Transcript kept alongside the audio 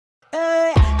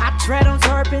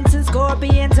serpents and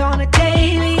scorpions on a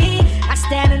daily. I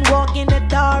stand and walk in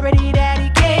authority that he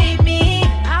gave me.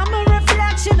 I'm a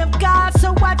reflection of God,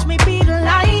 so watch me be the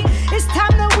light. It's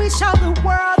time that we show the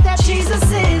world that Jesus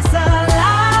is alive.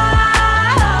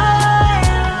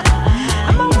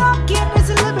 I'ma walk in his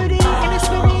liberty and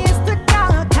experience the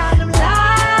God kind of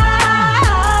life.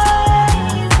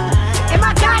 In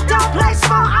my God don't play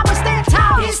small, I'ma stand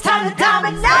tall. It's time to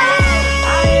dominate.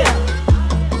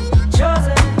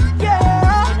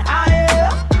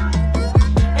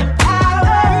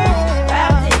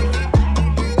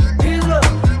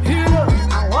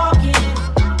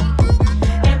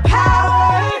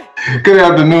 Good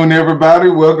afternoon, everybody.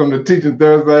 Welcome to Teaching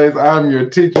Thursdays. I'm your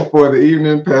teacher for the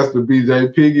evening, Pastor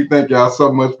BJ Piggy. Thank y'all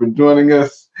so much for joining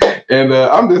us. And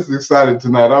I'm just excited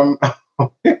tonight. I'm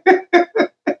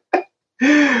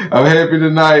happy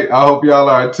tonight. I hope y'all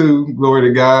are too. Glory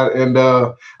to God. And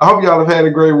I hope y'all have had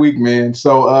a great week, man.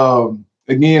 So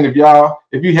again, if you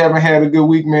haven't had a good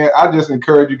week, man, I just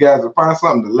encourage you guys to find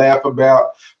something to laugh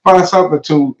about, find something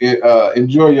to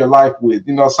enjoy your life with.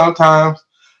 You know, sometimes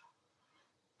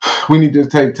we need to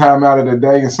take time out of the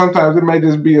day, and sometimes it may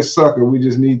just be a sucker. We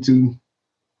just need to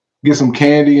get some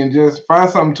candy and just find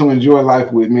something to enjoy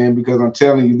life with, man, because I'm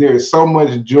telling you, there is so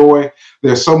much joy.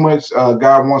 There's so much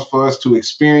God wants for us to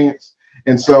experience.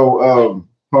 And so,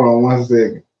 hold on one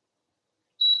second.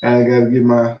 I got to get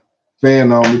my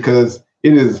fan on because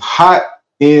it is hot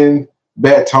in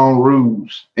Baton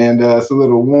Rouge, and it's a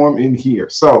little warm in here.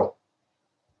 So,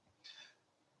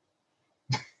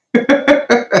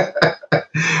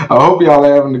 I hope y'all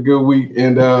are having a good week,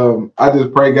 and I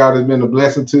just pray God has been a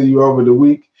blessing to you over the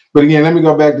week. But again, let me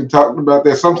go back to talking about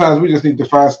that. Sometimes we just need to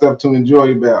find stuff to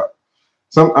enjoy about.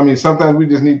 Sometimes we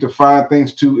just need to find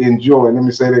things to enjoy. Let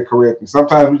me say that correctly.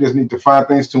 Sometimes we just need to find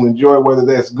things to enjoy, whether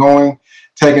that's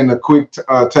taking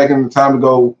the time to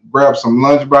go grab some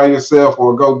lunch by yourself,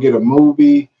 or go get a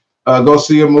movie, go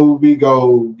see a movie,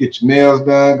 go get your nails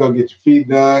done, go get your feet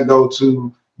done, go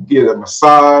to get a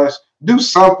massage, do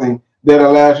something that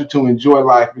allows you to enjoy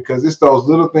life, because it's those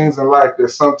little things in life that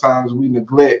sometimes we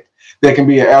neglect that can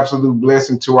be an absolute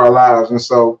blessing to our lives. And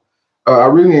so I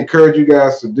really encourage you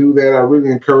guys to do that. I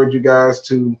really encourage you guys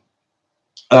to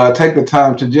take the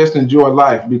time to just enjoy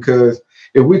life, because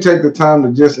if we take the time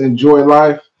to just enjoy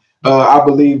life, I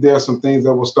believe there are some things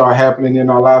that will start happening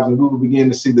in our lives, and we will begin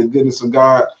to see the goodness of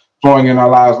God flowing in our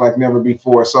lives like never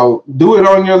before. So do it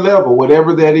on your level,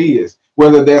 whatever that is,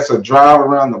 whether that's a drive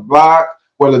around the block,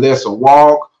 whether that's a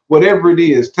walk, whatever it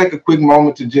is. Take a quick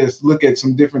moment to just look at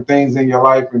some different things in your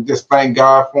life and just thank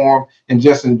God for them, and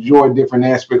just enjoy different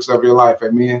aspects of your life.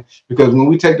 Amen. Because when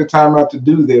we take the time out to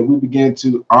do that, we begin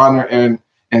to honor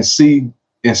and see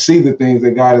the things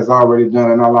that God has already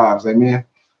done in our lives. Amen.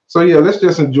 So yeah, let's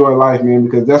just enjoy life, man,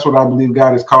 because that's what I believe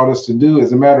God has called us to do.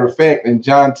 As a matter of fact, in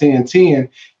John 10:10,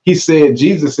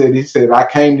 Jesus said, I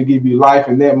came to give you life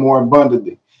and that more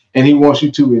abundantly. And he wants you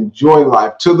to enjoy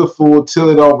life to the full till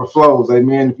it overflows.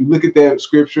 Amen. If you look at that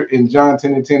scripture in John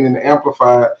 10:10 in the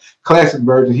Amplified Classic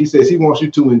Version, he says he wants you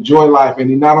to enjoy life. And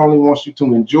he not only wants you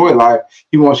to enjoy life,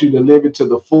 he wants you to live it to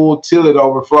the full till it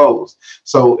overflows.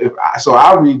 So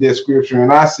I read that scripture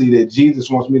and I see that Jesus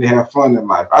wants me to have fun in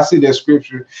life. I see that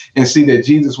scripture and see that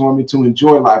Jesus wants me to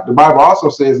enjoy life. The Bible also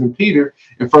says in 1 Peter,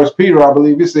 I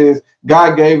believe it says,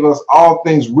 God gave us all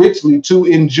things richly to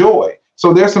enjoy.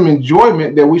 So there's some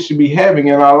enjoyment that we should be having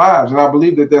in our lives. And I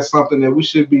believe that that's something that we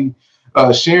should be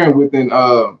sharing with and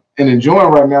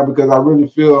enjoying right now, because I really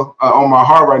feel on my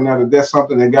heart right now that that's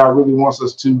something that God really wants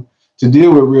us to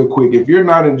deal with real quick. If you're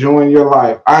not enjoying your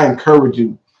life, I encourage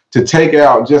you to take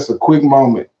out just a quick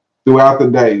moment throughout the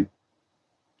day.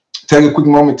 Take a quick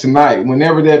moment tonight,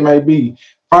 whenever that may be.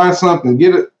 Find something.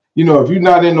 Get it. You know, if you're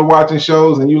not into watching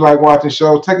shows and you like watching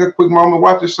shows, take a quick moment,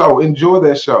 watch a show, enjoy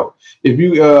that show. If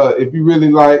you really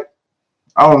like,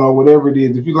 I don't know, whatever it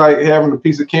is, if you like having a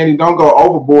piece of candy, don't go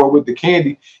overboard with the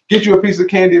candy. Get you a piece of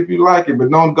candy if you like it,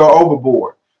 but don't go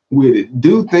overboard with it.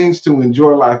 Do things to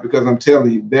enjoy life, because I'm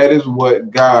telling you, that is what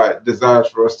God desires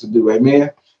for us to do.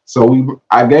 Amen. So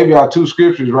I gave y'all two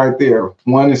scriptures right there.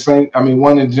 One in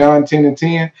John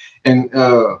 10:10,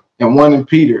 and one in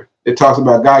Peter. It talks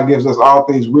about God gives us all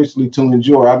things richly to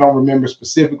enjoy. I don't remember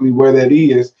specifically where that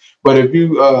is, but if you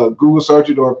Google search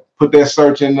it or put that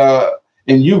search in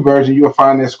YouVersion, you'll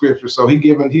find that scripture. So he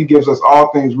gives us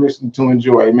all things richly to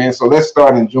enjoy. Amen. So let's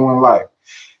start enjoying life.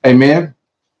 Amen.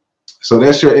 So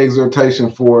that's your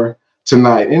exhortation for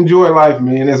tonight. Enjoy life,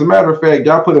 man. As a matter of fact,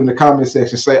 y'all put in the comment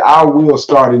section, say, I will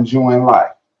start enjoying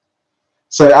life.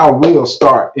 Say, I will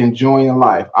start enjoying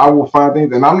life. I will find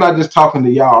things. And I'm not just talking to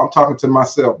y'all. I'm talking to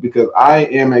myself, because I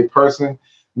am a person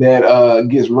that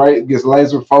gets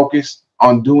laser focused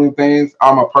on doing things.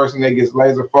 I'm a person that gets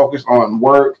laser focused on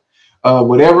work.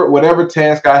 Whatever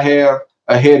task I have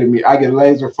ahead of me, I get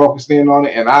laser focused in on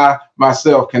it, and I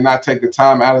myself cannot take the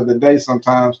time out of the day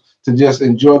sometimes to just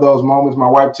enjoy those moments. My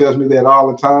wife tells me that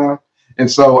all the time, and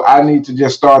so I need to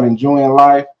just start enjoying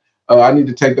life. I need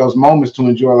to take those moments to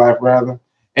enjoy life, rather,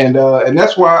 and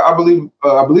that's why I believe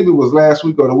it was last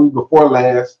week or the week before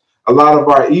last. A lot of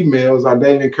our emails, our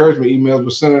daily encouragement emails, were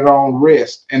centered on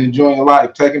rest and enjoying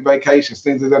life, taking vacations,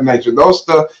 things of that nature. Those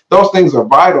things are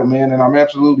vital, man. And I'm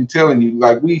absolutely telling you,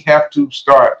 like, we have to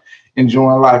start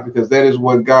enjoying life, because that is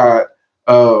what God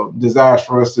desires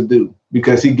for us to do,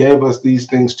 because he gave us these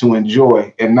things to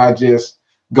enjoy and not just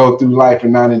go through life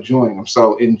and not enjoying them.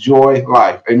 So enjoy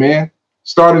life. Amen.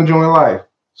 Start enjoying life.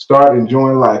 Start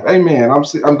enjoying life. Amen.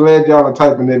 I'm glad y'all are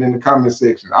typing that in the comment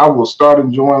section. I will start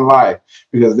enjoying life,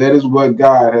 because that is what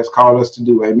God has called us to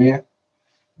do. Amen.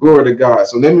 Glory to God.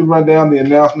 So let me run down the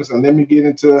announcements and let me get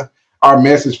into our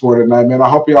message for tonight, man. I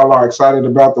hope y'all are excited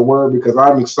about the word, because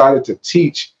I'm excited to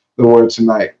teach the word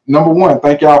tonight. Number one,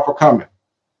 thank y'all for coming.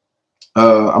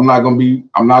 I'm not gonna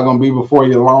be before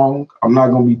you long. I'm not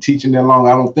gonna be teaching that long,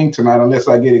 I don't think, tonight, unless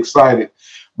I get excited.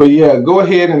 But yeah, go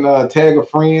ahead and tag a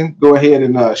friend. Go ahead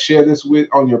and share this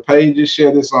on your pages.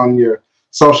 Share this on your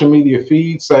social media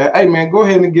feed. Say, hey man, go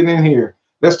ahead and get in here.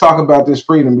 Let's talk about this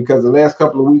freedom, because the last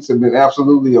couple of weeks have been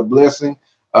absolutely a blessing.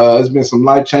 There's been some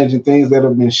life-changing things that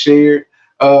have been shared.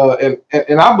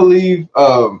 And I believe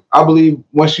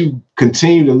once you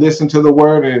continue to listen to the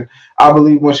word, and I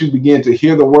believe once you begin to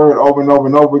hear the word over and over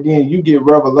and over again, you get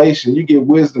revelation, you get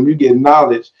wisdom, you get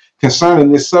knowledge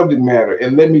concerning this subject matter.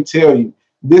 And let me tell you,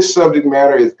 this subject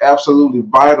matter is absolutely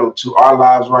vital to our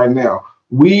lives right now.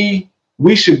 We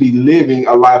should be living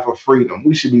a life of freedom.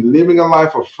 We should be living a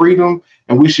life of freedom,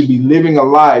 and we should be living a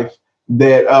life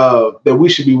that we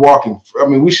should be walking. I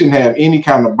mean, we shouldn't have any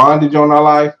kind of bondage on our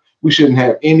life. We shouldn't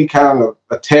have any kind of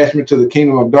attachment to the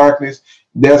kingdom of darkness.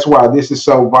 That's why this is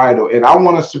so vital. And I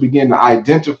want us to begin to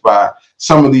identify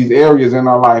some of these areas in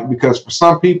our life, because for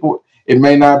some people, it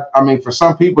may not, for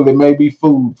some people, it may be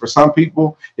food. For some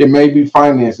people, it may be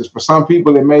finances. For some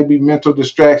people, it may be mental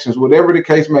distractions. Whatever the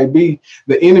case may be,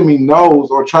 the enemy knows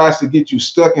or tries to get you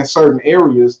stuck in certain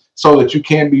areas so that you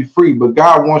can't be free. But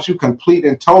God wants you complete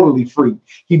and totally free.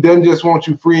 He doesn't just want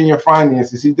you free in your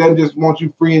finances. He doesn't just want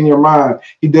you free in your mind.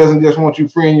 He doesn't just want you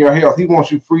free in your health. He wants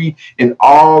you free in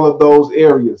all of those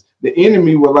areas. The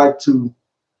enemy would like to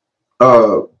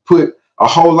put a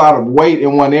whole lot of weight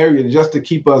in one area just to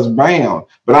keep us bound.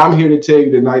 But I'm here to tell you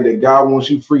tonight that God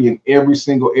wants you free in every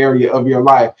single area of your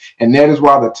life. And that is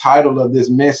why the title of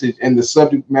this message and the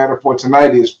subject matter for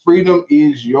tonight is Freedom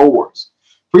is Yours.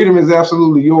 Freedom is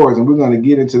absolutely yours. And we're going to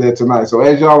get into that tonight. So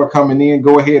as y'all are coming in,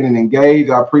 go ahead and engage.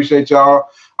 I appreciate y'all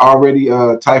already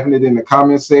typing it in the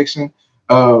comment section.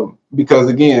 Because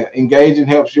again, engaging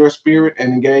helps your spirit,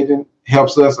 and engaging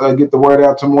helps us get the word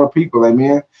out to more people.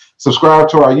 Amen. Subscribe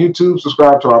to our YouTube,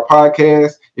 subscribe to our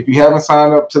podcast. If you haven't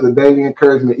signed up to the daily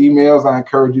encouragement emails, I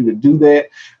encourage you to do that.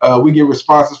 We get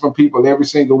responses from people every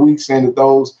single week saying that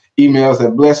those emails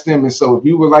have blessed them. And so if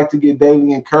you would like to get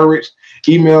daily encouraged,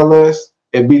 email us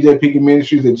at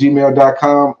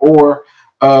bjpiggyministries@gmail.com, or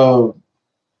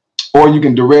you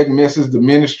can direct message the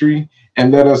ministry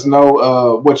and let us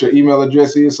know what your email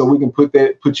address is, so we can put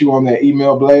you on that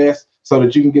email blast so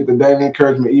that you can get the daily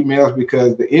encouragement emails,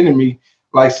 because the enemy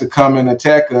likes to come and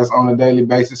attack us on a daily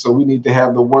basis. So we need to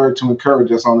have the word to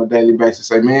encourage us on a daily basis.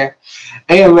 Amen.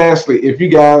 And lastly, if you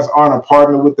guys aren't a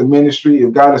partner with the ministry,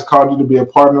 if God has called you to be a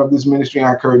partner of this ministry,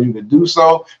 I encourage you to do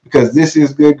so, because this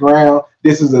is good ground.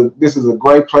 This is a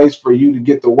great place for you to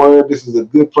get the word. This is a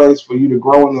good place for you to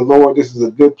grow in the Lord. This is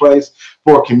a good place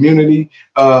for a community.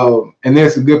 And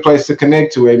it's a good place to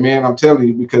connect to. Amen. I'm telling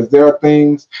you, because there are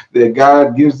things that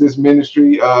God gives this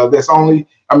ministry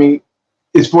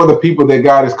it's for the people that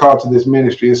God has called to this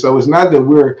ministry. And so it's not that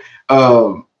we're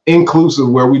inclusive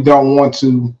where we don't want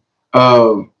to,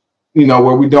 where we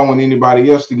don't want anybody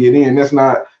else to get in. That's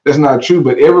not true.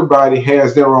 But everybody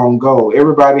has their own goal.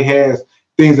 Everybody has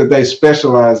things that they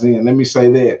specialize in. Let me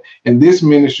say that. And this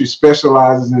ministry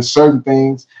specializes in certain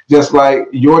things, just like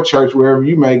your church, wherever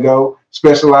you may go,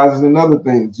 specializes in other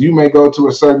things. You may go to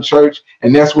a certain church,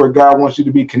 and that's where God wants you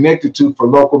to be connected to for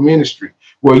local ministry.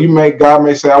 Where God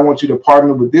may say, I want you to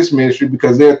partner with this ministry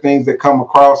because there are things that come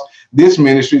across this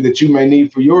ministry that you may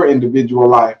need for your individual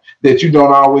life that you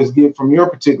don't always get from your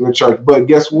particular church. But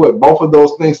guess what? Both of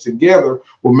those things together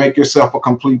will make yourself a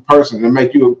complete person and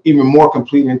make you even more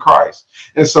complete in Christ.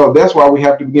 And so that's why we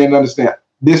have to begin to understand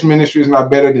this ministry is not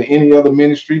better than any other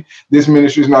ministry. This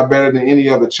ministry is not better than any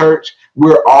other church.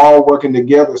 we're all working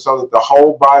together so that the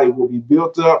whole body will be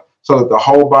built up, so that the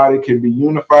whole body can be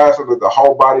unified, so that the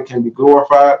whole body can be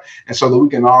glorified, and so that we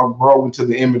can all grow into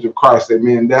the image of Christ.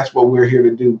 Amen. That's what we're here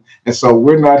to do. And so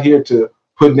we're not here to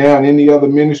put down any other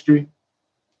ministry.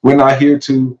 We're not here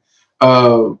to,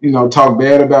 talk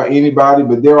bad about anybody,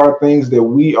 but there are things that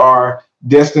we are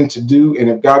destined to do. And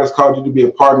if God has called you to be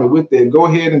a partner with that, go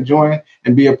ahead and join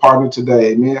and be a partner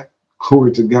today. Amen.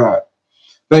 Glory to God.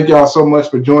 Thank y'all so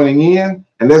much for joining in.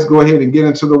 And let's go ahead and get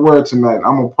into the word tonight.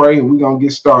 I'm going to pray and we're going to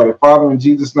get started. Father, in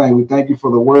Jesus' name, we thank you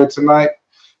for the word tonight.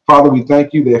 Father, we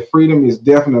thank you that freedom is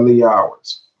definitely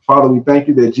ours. Father, we thank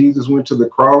you that Jesus went to the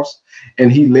cross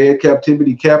and he led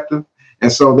captivity captive.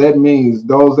 And so that means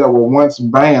those that were once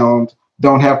bound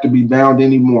don't have to be bound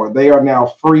anymore. They are now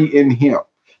free in him.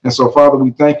 And so, Father,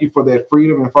 we thank you for that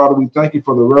freedom. And Father, we thank you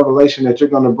for the revelation that you're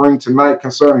going to bring tonight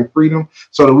concerning freedom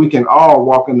so that we can all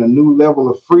walk in a new level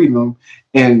of freedom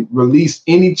and release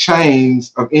any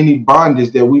chains of any bondage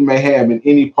that we may have in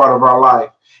any part of our life.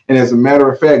 And as a matter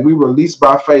of fact, we release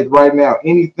by faith right now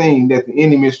anything that the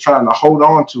enemy is trying to hold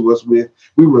on to us with.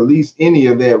 We release any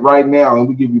of that right now, and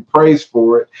we give you praise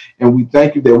for it. And we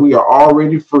thank you that we are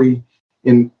already free.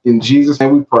 In Jesus'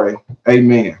 name we pray.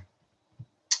 Amen.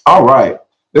 All right.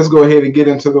 Let's go ahead and get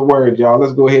into the word, y'all.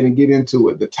 Let's go ahead and get into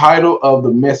it. The title of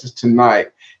the message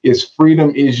tonight is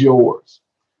Freedom is Yours.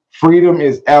 Freedom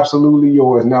is absolutely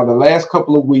yours. Now, the last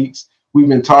couple of weeks, we've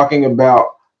been talking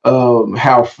about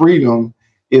how freedom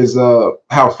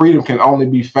can only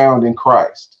be found in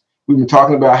Christ. We've been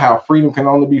talking about how freedom can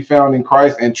only be found in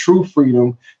Christ, and true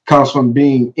freedom comes from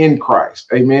being in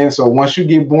Christ. Amen. So once you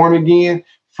get born again,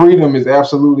 freedom is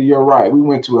absolutely your right. We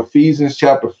went to Ephesians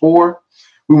chapter 4.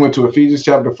 We went to Ephesians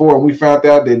chapter 4, and we found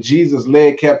out that Jesus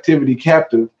led captivity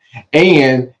captive,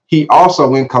 and he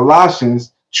also in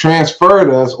Colossians transferred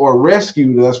us or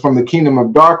rescued us from the kingdom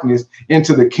of darkness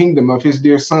into the kingdom of his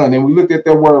dear son. And we looked at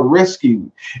that word rescued,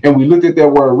 and we looked at that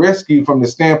word rescued from the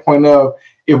standpoint of,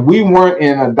 if we weren't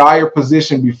in a dire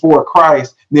position before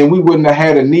Christ, then we wouldn't have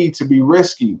had a need to be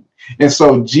rescued. And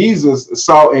so Jesus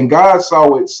saw, and God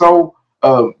saw it, so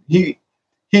He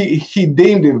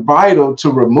deemed it vital to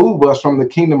remove us from the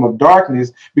kingdom of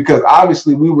darkness, because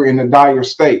obviously we were in a dire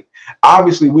state.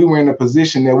 Obviously we were in a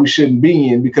position that we shouldn't be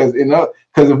in, because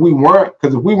if we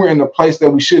were in the place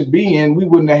that we should be in, we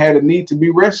wouldn't have had a need to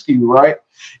be rescued, right?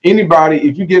 Anybody,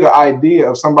 if you get an idea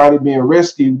of somebody being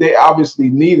rescued, they obviously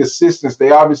need assistance.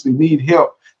 They obviously need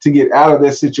help to get out of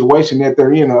that situation that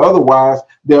they're in, or otherwise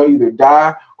they'll either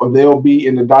die or they'll be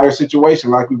in a dire situation,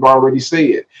 like we've already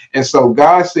said. And so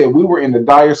God said we were in a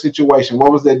dire situation.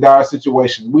 What was that dire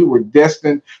situation? We were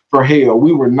destined for hell.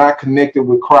 We were not connected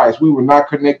with Christ. We were not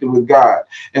connected with God.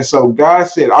 And so God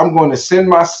said, I'm going to send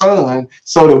my son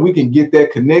so that we can get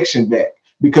that connection back,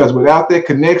 because without that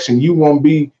connection, you won't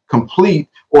be complete,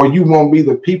 or you won't be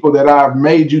the people that I've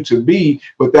made you to be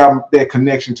without that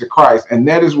connection to Christ. And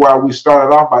that is why we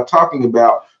started off by talking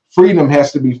about freedom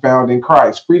has to be found in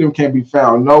Christ. Freedom can be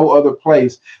found no other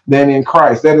place than in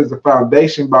Christ. That is the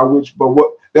foundation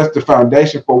that's the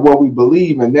foundation for what we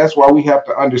believe. And that's why we have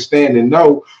to understand and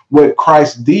know what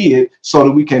Christ did so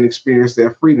that we can experience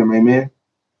that freedom. Amen.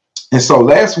 And so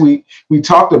last week we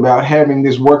talked about having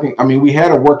this we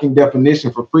had a working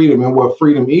definition for freedom and what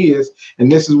freedom is.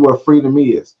 And this is what freedom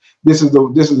is. This is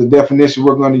the definition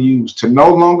we're going to use: to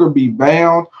no longer be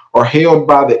bound or held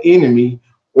by the enemy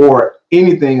or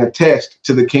anything attached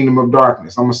to the kingdom of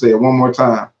darkness. I'm going to say it one more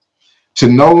time: to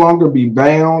no longer be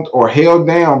bound or held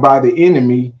down by the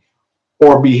enemy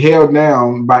or be held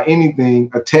down by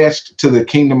anything attached to the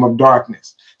kingdom of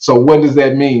darkness. So what does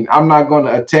that mean? I'm not going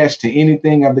to attach to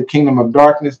anything of the kingdom of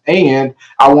darkness, and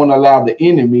I won't allow the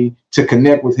enemy to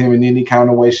connect with him in any kind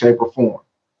of way, shape, or form.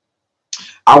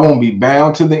 I won't be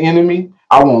bound to the enemy.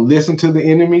 I won't listen to the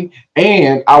enemy,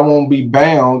 and I won't be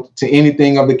bound to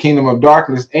anything of the kingdom of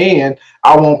darkness, and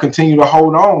I won't continue to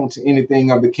hold on to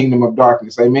anything of the kingdom of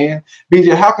darkness. Amen.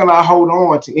 BJ, how can I hold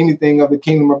on to anything of the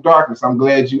kingdom of darkness? I'm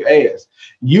glad you asked.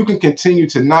 You can continue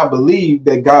to not believe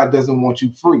that God doesn't want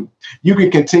you free. You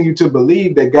can continue to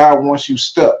believe that God wants you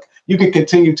stuck. You can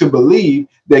continue to believe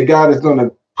that God is going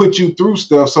to put you through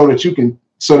stuff so that you can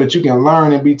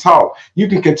learn and be taught. You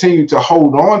can continue to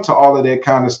hold on to all of that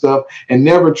kind of stuff and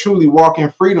never truly walk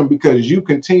in freedom, because you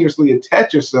continuously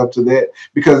attach yourself to that,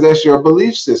 because that's your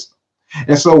belief system.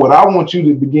 And so what I want you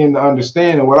to begin to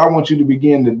understand, and what I want you to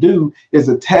begin to do, is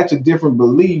attach a different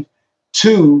belief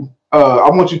to I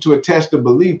want you to attach the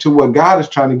belief to what God is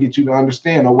trying to get you to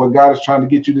understand, or what God is trying to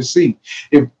get you to see.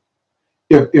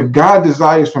 If God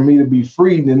desires for me to be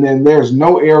free, then there's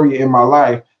no area in my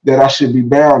life that I should be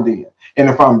bound in. And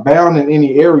if I'm bound in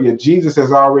any area, Jesus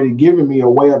has already given me a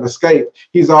way of escape.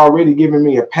 He's already given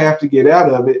me a path to get out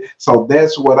of it. So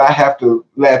that's what I have to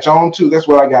latch on to. That's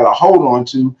what I got to hold on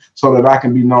to so that I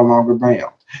can be no longer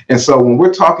bound. And so when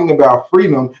we're talking about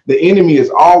freedom, the enemy is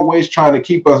always trying to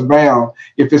keep us bound.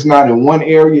 If it's not in one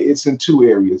area, it's in two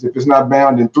areas. If it's not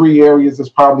bound in three areas, it's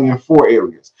probably in four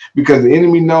areas. Because the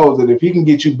enemy knows that if he can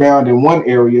get you bound in one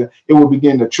area, it will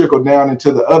begin to trickle down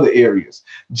into the other areas.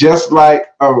 Just like,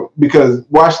 because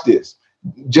watch this,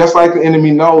 just like the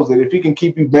enemy knows that if he can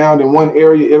keep you bound in one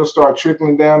area, it'll start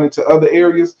trickling down into other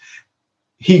areas.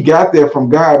 He got that from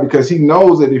God because he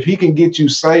knows that if he can get you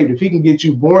saved, if he can get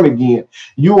you born again,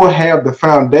 you will have the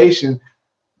foundation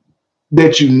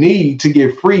that you need to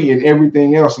get free in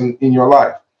everything else in your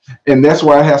life. And that's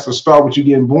why it has to start with you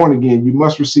getting born again. You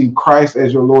must receive Christ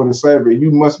as your Lord and Savior.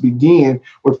 You must begin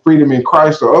with freedom in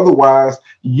Christ, or otherwise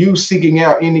you seeking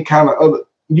out any kind of other,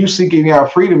 you seeking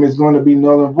out freedom is going to be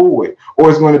null and void,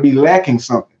 or it's going to be lacking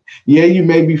something. Yeah, you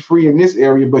may be free in this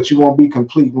area, but you won't be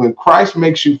complete. When Christ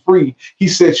makes you free, he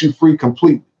sets you free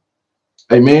completely.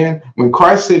 Amen. When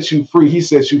Christ sets you free, he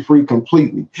sets you free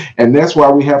completely. And that's why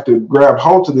we have to grab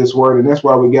hold to this word. And that's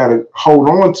why we got to hold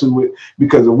on to it,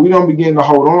 because if we don't begin to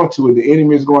hold on to it, the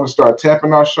enemy is going to start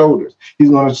tapping our shoulders. He's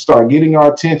going to start getting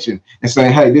our attention and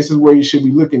saying, hey, this is where you should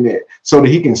be looking at, so that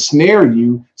he can snare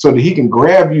you, so that he can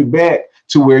grab you back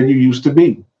to where you used to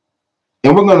be.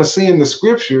 And we're going to see in the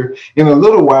scripture in a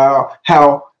little while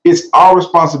how it's our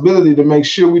responsibility to make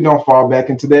sure we don't fall back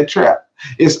into that trap.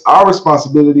 It's our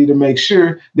responsibility to make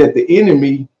sure that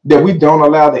that we don't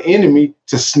allow the enemy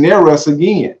to snare us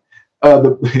again.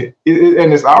 And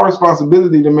it's our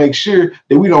responsibility to make sure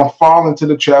that we don't fall into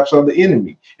the traps of the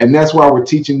enemy. And that's why we're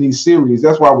teaching these series.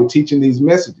 That's why we're teaching these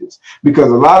messages,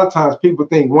 because a lot of times people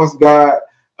think once God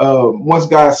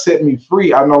set me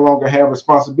free, I no longer have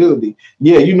responsibility.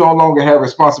 Yeah, you no longer have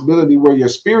responsibility where your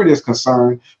spirit is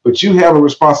concerned, but you have a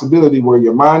responsibility where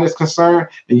your mind is concerned,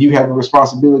 and you have a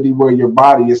responsibility where your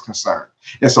body is concerned.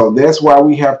 And so that's why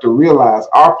we have to realize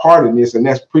our part in this, and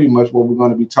that's pretty much what we're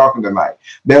going to be talking tonight.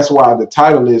 That's why the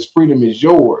title is Freedom is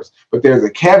Yours, but there's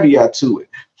a caveat to it.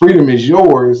 Freedom is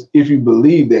yours if you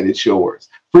believe that it's yours.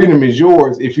 Freedom is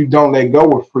yours if you don't let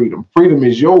go of freedom. Freedom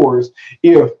is yours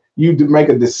if you make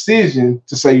a decision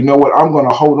to say, you know what, I'm going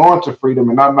to hold on to freedom,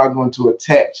 and I'm not going to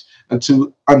attach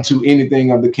unto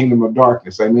anything of the kingdom of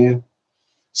darkness. Amen.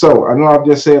 So I know I've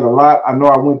just said a lot. I know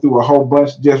I went through a whole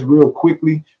bunch just real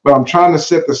quickly, but I'm trying to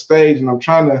set the stage, and I'm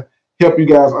trying to help you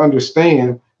guys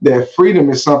understand that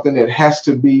freedom is something that has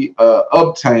to be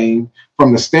obtained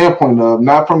from the standpoint of,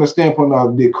 not from the standpoint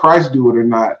of did Christ do it or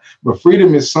not, but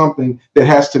freedom is something that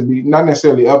has to be not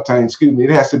necessarily obtained, it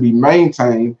has to be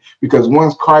maintained, because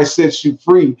once Christ sets you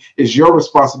free, it's your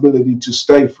responsibility to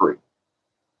stay free.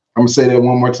 I'm going to say that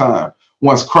one more time.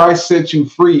 Once Christ sets you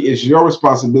free, it's your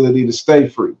responsibility to stay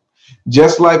free.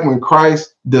 Just like when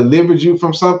Christ delivered you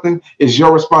from something, it's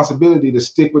your responsibility to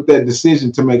stick with that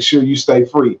decision to make sure you stay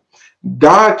free.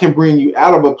 God can bring you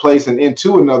out of a place and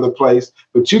into another place,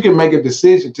 but you can make a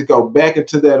decision to go back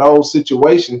into that old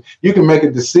situation. You can make a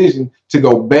decision to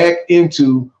go back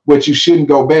into what you shouldn't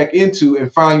go back into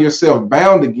and find yourself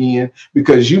bound again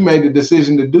because you made the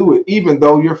decision to do it, even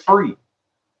though you're free.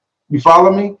 You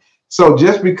follow me? So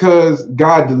just because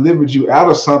God delivered you out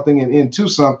of something and into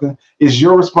something, it's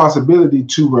your responsibility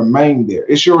to remain there.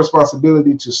 It's your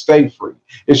responsibility to stay free.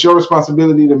 It's your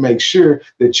responsibility to make sure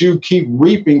that you keep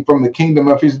reaping from the kingdom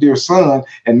of his dear son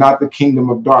and not the kingdom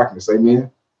of darkness. Amen.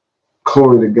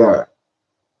 Glory to God.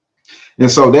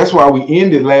 And so that's why we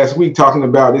ended last week talking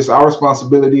about it's our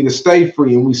responsibility to stay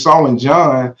free. And we saw in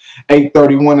John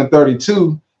 8:31 and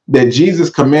 32 that Jesus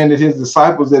commanded his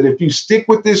disciples that if you stick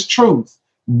with this truth,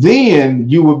 then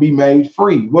you will be made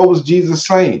free. What was Jesus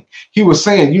saying? He was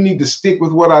saying, you need to stick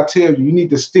with what I tell you. You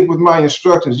need to stick with my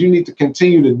instructions. You need to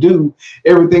continue to do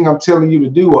everything I'm telling you to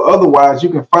do, or otherwise you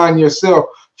can find yourself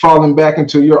falling back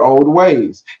into your old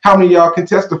ways. How many of y'all can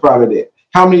testify to that?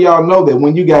 How many of y'all know that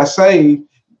when you got saved,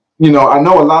 you know, I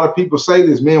know a lot of people say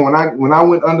this, man, when I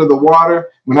went under the water,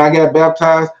 when I got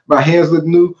baptized, my hands look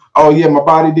new. Oh yeah, my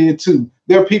body did too.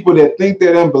 There are people that think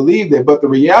that and believe that, but the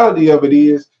reality of it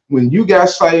is, when you got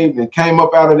saved and came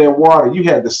up out of that water, you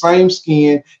had the same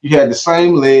skin, you had the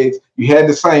same legs, you had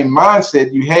the same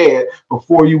mindset you had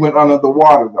before you went under the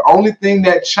water. The only thing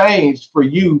that changed for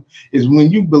you is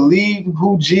when you believed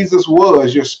who Jesus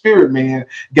was, your spirit man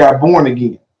got born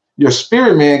again. Your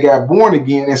spirit man got born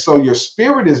again, and so your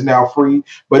spirit is now free,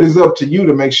 but it's up to you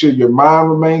to make sure your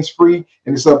mind remains free,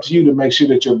 and it's up to you to make sure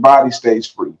that your body stays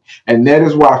free. And that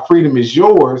is why freedom is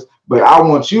yours, but I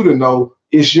want you to know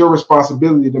it's your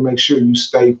responsibility to make sure you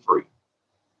stay free.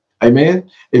 Amen.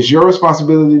 It's your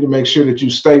responsibility to make sure that you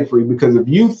stay free, because if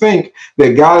you think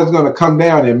that God is going to come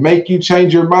down and make you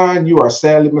change your mind, you are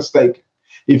sadly mistaken.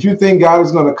 If you think God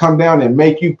is going to come down and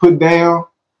make you put down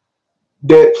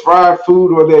that fried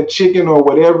food or that chicken or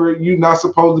whatever you're not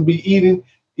supposed to be eating,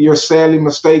 you're sadly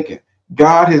mistaken.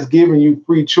 God has given you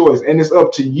free choice, and it's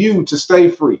up to you to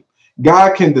stay free.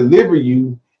 God can deliver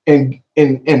you and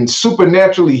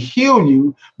supernaturally heal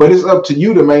you, but it's up to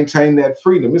you to maintain that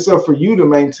freedom. It's up for you to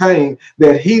maintain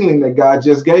that healing that God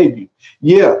just gave you.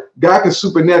 Yeah, God can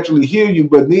supernaturally heal you,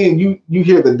 but then you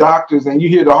hear the doctors and you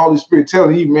hear the Holy Spirit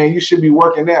telling you, man, you should be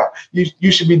working out.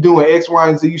 You should be doing X, Y,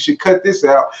 and Z. You should cut this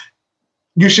out.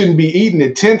 You shouldn't be eating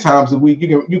it 10 times a week.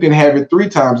 You can have it 3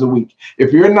 times a week.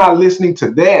 If you're not listening to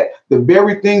that, the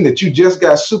very thing that you just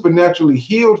got supernaturally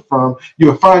healed from,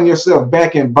 you'll find yourself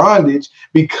back in bondage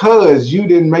because you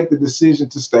didn't make the decision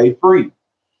to stay free.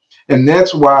 And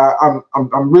that's why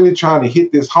I'm really trying to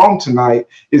hit this home tonight,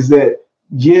 is that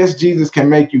yes, Jesus can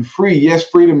make you free. Yes,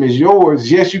 freedom is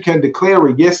yours. Yes, you can declare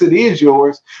it. Yes, it is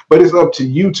yours, but it's up to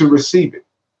you to receive it.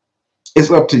 It's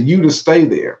up to you to stay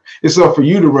there. It's up for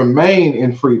you to remain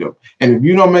in freedom. And if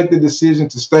you don't make the decision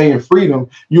to stay in freedom,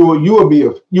 you will be a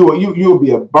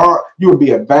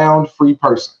bound free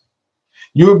person.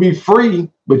 You will be free,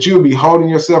 but you'll be holding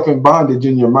yourself in bondage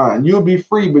in your mind. You'll be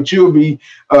free, but you'll be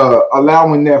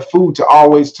allowing that food to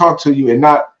always talk to you, and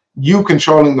not you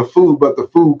controlling the food, but the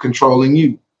food controlling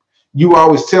you. You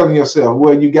always telling yourself,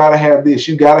 well, you got to have this,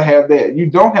 you got to have that. You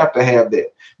don't have to have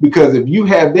that. Because if you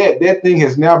have that thing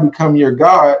has now become your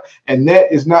God, and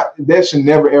that should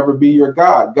never, ever be your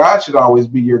God. God should always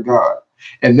be your God.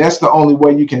 And that's the only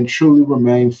way you can truly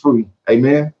remain free.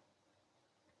 Amen.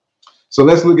 So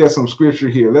let's look at some scripture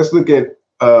here. Let's look at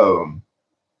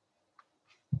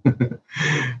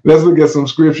some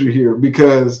scripture here,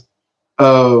 because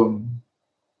I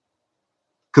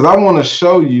want to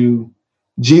show you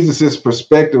Jesus's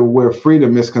perspective where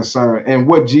freedom is concerned and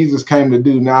what Jesus came to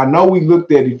do. Now, I know we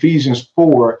looked at Ephesians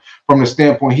 4 from the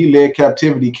standpoint he led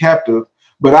captivity captive,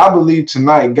 but I believe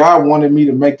tonight God wanted me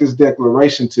to make this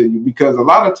declaration to you, because a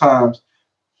lot of times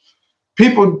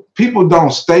people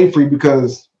don't stay free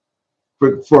because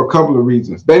for a couple of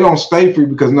reasons. They don't stay free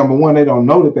because, number one, they don't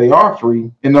know that they are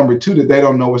free, and number two, that they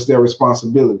don't know it's their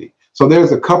responsibility. So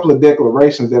there's a couple of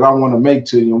declarations that I want to make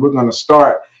to you, and we're going to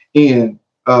start in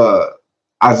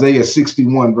Isaiah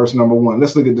 61, verse number 1.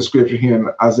 Let's look at the scripture here in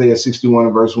Isaiah 61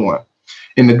 and verse 1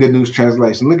 in the Good News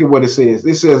Translation. Look at what it says.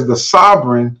 It says, the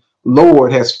sovereign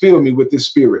Lord has filled me with his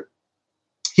spirit.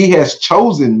 He has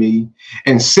chosen me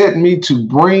and set me to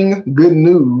bring good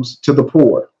news to the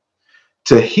poor,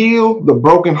 to heal the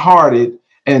brokenhearted,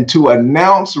 and to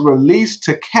announce release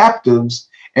to captives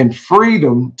and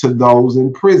freedom to those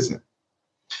in prison.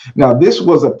 Now, this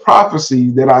was a prophecy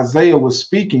that Isaiah was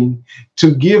speaking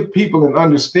to give people an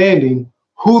understanding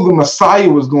who the Messiah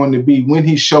was going to be when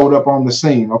he showed up on the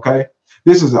scene, okay?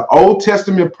 This is an Old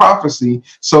Testament prophecy,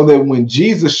 so that when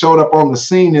Jesus showed up on the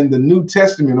scene in the New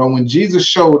Testament, or when Jesus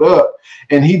showed up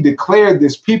and he declared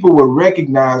this, people would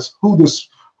recognize who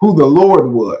the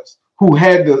Lord was, who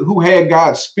had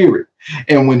God's spirit.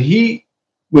 And when he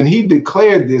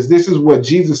declared this, this is what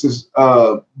Jesus's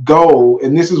goal,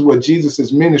 and this is what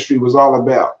Jesus's ministry was all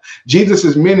about.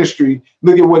 Jesus's ministry,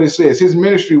 look at what it says. His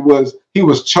ministry was, he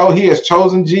has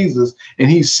chosen Jesus, and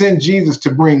he sent Jesus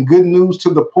to bring good news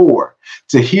to the poor,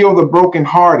 to heal the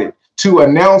brokenhearted, to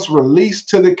announce release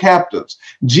to the captives.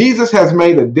 Jesus has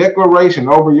made a declaration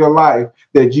over your life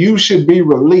that you should be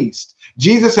released.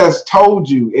 Jesus has told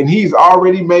you, and he's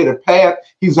already made a path,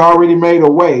 he's already made a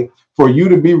way for you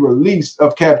to be released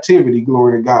of captivity.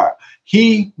 Glory to God.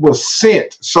 He was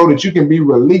sent so that you can be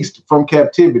released from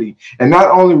captivity, and not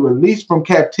only released from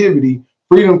captivity,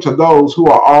 freedom to those who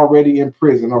are already in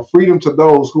prison, or freedom to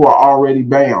those who are already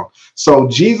bound. So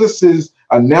Jesus's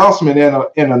announcement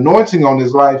and anointing on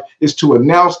his life is to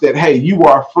announce that, hey, you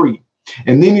are free.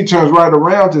 And then he turns right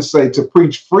around to say, to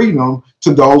preach freedom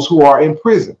to those who are in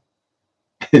prison.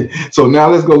 So now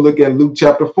let's go look at Luke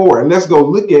chapter 4, and let's go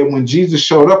look at when Jesus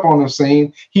showed up on the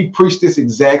scene. He preached this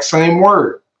exact same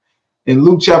word. In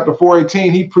Luke chapter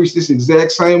 4:18, he preached this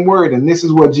exact same word, and this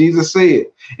is what Jesus said.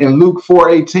 In Luke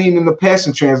 4:18 in the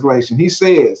Passion Translation, he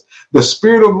says, the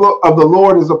Spirit of the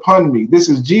Lord is upon me. This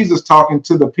is Jesus talking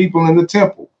to the people in the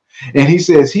temple. And he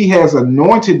says, he has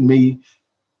anointed me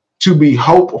to be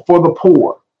hope for the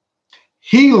poor,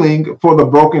 healing for the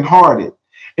brokenhearted,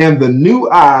 and the new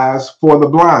eyes for the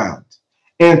blind,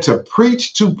 and to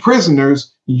preach to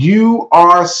prisoners, you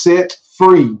are set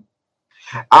free.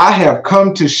 I have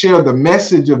come to share the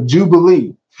message of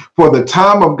Jubilee, for the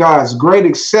time of God's great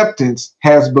acceptance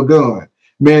has begun.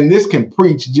 Man, this can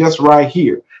preach just right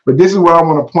here. But this is what I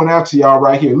want to point out to y'all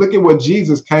right here. Look at what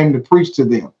Jesus came to preach to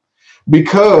them.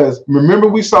 Because remember,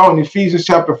 we saw in Ephesians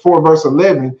chapter 4, verse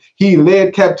 11, he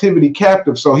led captivity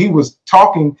captive. So he was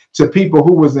talking to people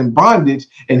who was in bondage,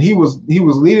 and he was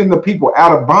leading the people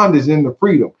out of bondage into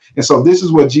freedom. And so this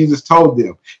is what Jesus told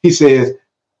them. He says,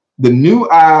 the new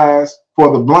eyes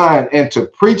for the blind, and to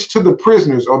preach to the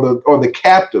prisoners or the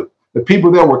captive, the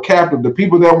people that were captive, the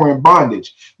people that were in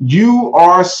bondage. You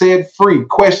are set free.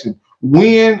 Question: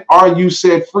 when are you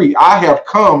set free? I have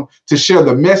come to share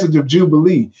the message of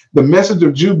Jubilee. The message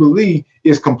of Jubilee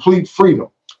is complete freedom.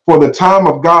 For the time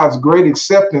of God's great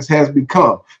acceptance has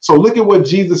become. So look at what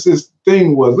Jesus's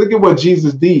thing was. Look at what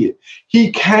Jesus did.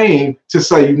 He came to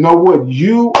say, you know what?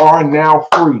 You are now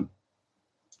free.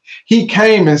 He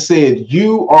came and said,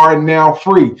 you are now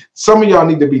free. Some of y'all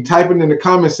need to be typing in the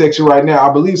comment section right now.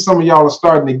 I believe some of y'all are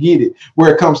starting to get it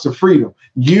where it comes to freedom.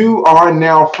 You are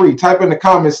now free. Type in the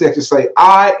comment section, say,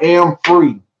 I am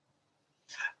free.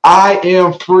 I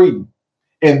am free.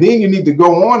 And then you need to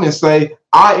go on and say,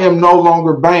 I am no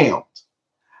longer bound.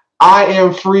 I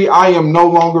am free. I am no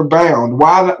longer bound.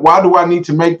 Why do I need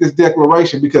to make this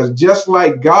declaration? Because just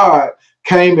like God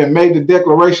came and made the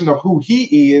declaration of who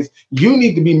he is, you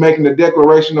need to be making the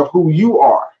declaration of who you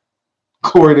are.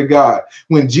 Glory to God.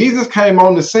 When Jesus came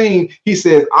on the scene, he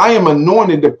said, I am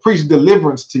anointed to preach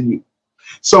deliverance to you.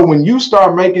 So when you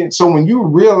when you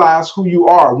realize who you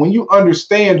are, when you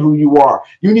understand who you are,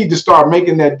 you need to start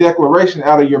making that declaration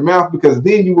out of your mouth, because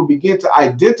then you will begin to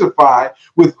identify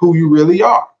with who you really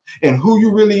are. And who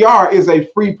you really are is a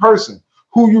free person.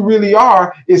 Who you really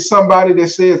are is somebody that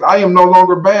says, I am no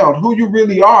longer bound. Who you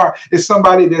really are is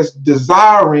somebody that's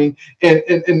desiring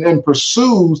and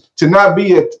pursues to not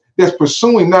be that's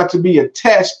pursuing not to be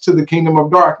attached to the kingdom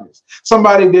of darkness.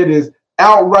 Somebody that is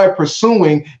outright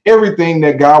pursuing everything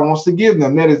that God wants to give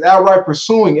them, that is outright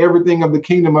pursuing everything of the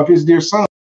kingdom of his dear son.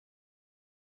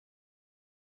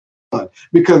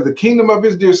 Because the kingdom of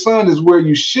his dear son is where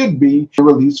you should be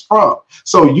released from.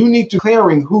 So you need to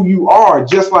declaring who you are,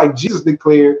 just like Jesus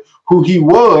declared who he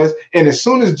was. And as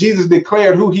soon as Jesus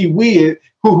declared who he was,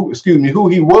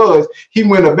 he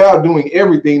went about doing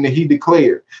everything that he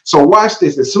declared. So watch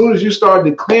this. As soon as you start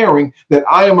declaring that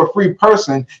I am a free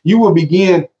person, you will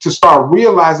begin to start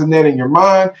realizing that in your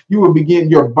mind.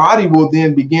 Your body will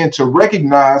then begin to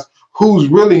recognize who's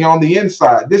really on the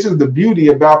inside. This is the beauty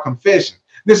about confession.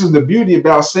 This is the beauty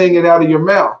about saying it out of your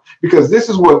mouth, because this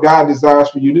is what God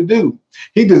desires for you to do.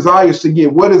 He desires to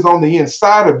get what is on the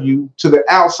inside of you to the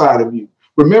outside of you.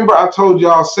 Remember, I told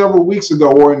y'all several weeks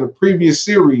ago or in the previous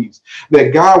series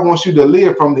that God wants you to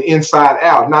live from the inside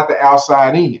out, not the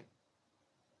outside in.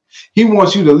 He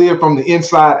wants you to live from the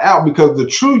inside out, because the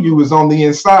true you is on the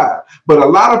inside. But a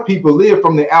lot of people live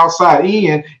from the outside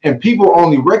in, and people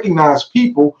only recognize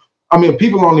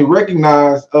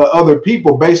other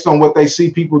people based on what they see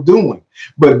people doing.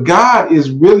 But God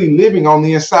is really living on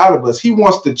the inside of us. He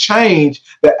wants to change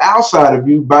the outside of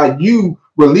you by you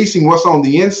releasing what's on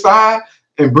the inside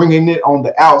and bringing it on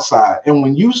the outside. And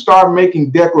when you start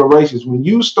making declarations, when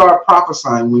you start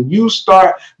prophesying, when you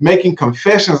start making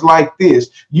confessions like this,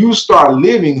 you start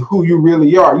living who you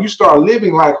really are. You start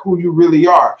living like who you really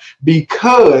are,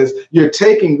 because you're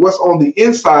taking what's on the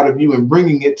inside of you and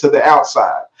bringing it to the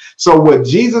outside. So what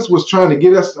Jesus was trying to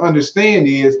get us to understand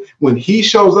is, when he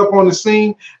shows up on the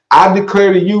scene, I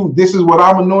declare to you, this is what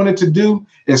I'm anointed to do.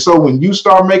 And so when you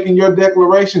start making your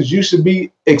declarations, you should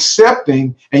be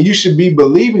accepting and you should be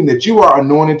believing that you are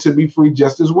anointed to be free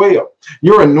just as well.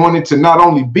 You're anointed to not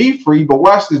only be free, but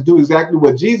watch this, do exactly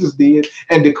what Jesus did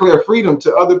and declare freedom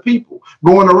to other people,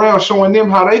 going around showing them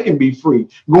how they can be free,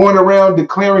 going around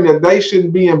declaring that they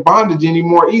shouldn't be in bondage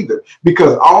anymore either,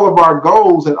 because all of our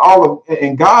goals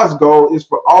and God's goal is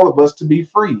for all of us to be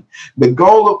free. The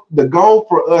goal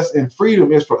for us in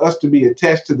freedom is for us to be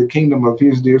attached to the kingdom of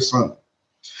his dear son.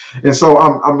 And so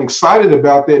I'm excited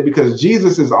about that, because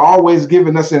Jesus is always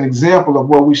giving us an example of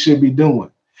what we should be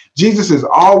doing. Jesus is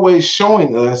always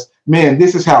showing us, man,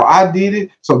 this is how I did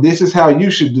it, so this is how you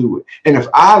should do it. And if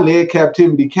I led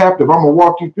captivity captive, I'm going to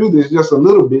walk you through this just a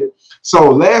little bit.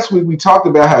 So last week we talked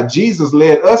about how Jesus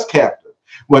led us captive.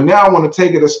 Well, now I want to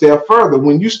take it a step further.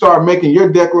 When you start making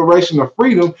your declaration of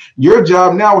freedom, your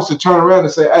job now is to turn around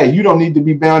and say, hey, you don't need to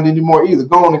be bound anymore either.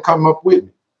 Go on and come up with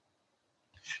me.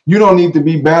 You don't need to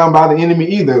be bound by the enemy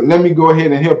either. Let me go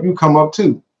ahead and help you come up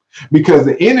too. because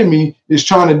the enemy is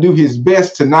trying to do his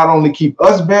best to not only keep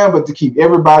us bound, but to keep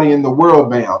everybody in the world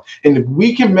bound. And if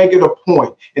we can make it a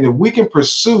point, and if we can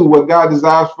pursue what God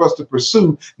desires for us to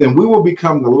pursue, then we will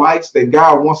become the lights that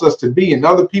God wants us to be. And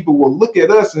other people will look at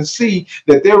us and see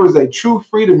that there is a true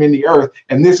freedom in the earth.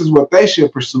 And this is what they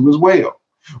should pursue as well.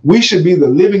 We should be the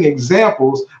living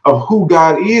examples of who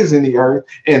God is in the earth.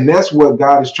 And that's what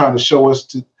God is trying to show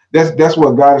us that's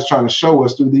what God is trying to show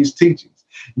us through these teachings.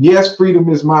 Yes, freedom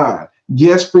is mine.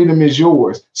 Yes, freedom is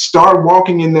yours. Start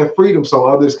walking in that freedom so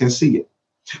others can see it.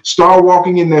 Start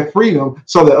walking in that freedom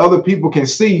so that other people can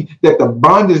see that the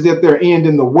bondage that they're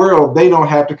in the world, they don't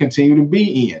have to continue to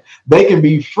be in. They can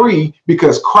be free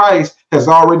because Christ has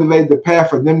already laid the path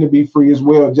for them to be free as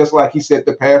well, just like he set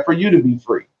the path for you to be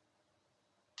free.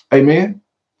 Amen.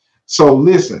 So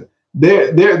listen,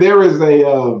 there is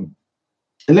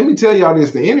and let me tell y'all this,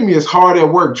 the enemy is hard at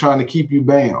work trying to keep you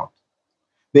bound.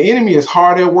 The enemy is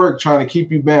hard at work trying to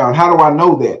keep you bound. How do I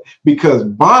know that? Because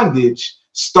bondage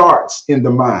starts in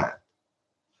the mind.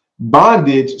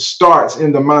 Bondage starts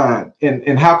in the mind.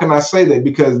 And how can I say that?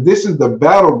 Because this is the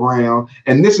battleground,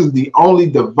 and this is the only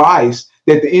device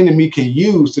that the enemy can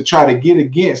use to try to get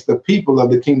against the people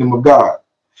of the kingdom of God.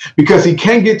 Because he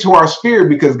can't get to our spirit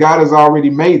because God has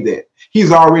already made that.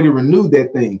 He's already renewed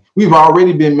that thing. We've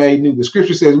already been made new. The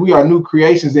scripture says we are new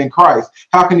creations in Christ.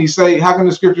 How can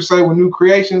the scripture say we're new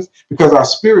creations? Because our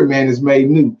spirit man is made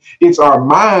new. It's our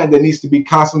mind that needs to be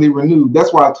constantly renewed.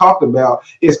 That's why I talked about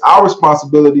it's our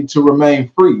responsibility to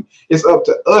remain free. It's up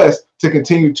to us to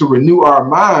continue to renew our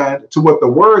mind to what the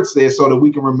word says so that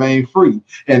we can remain free.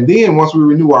 And then once we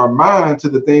renew our mind to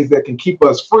the things that can keep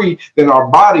us free, then our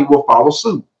body will follow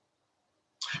suit.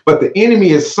 But the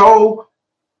enemy is so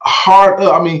hard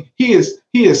up. I mean, he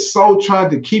is so trying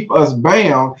to keep us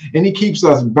bound, and he keeps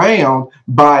us bound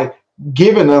by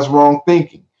giving us wrong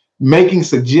thinking, making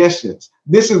suggestions.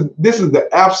 This is the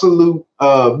absolute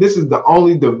this is the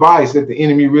only device that the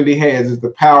enemy really has, is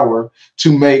the power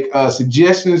to make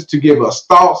suggestions, to give us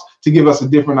thoughts, to give us a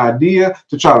different idea,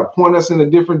 to try to point us in a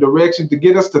different direction, to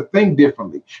get us to think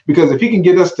differently. Because if he can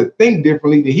get us to think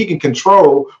differently, then he can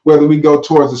control whether we go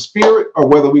towards the spirit or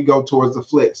whether we go towards the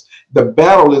flesh. The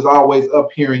battle is always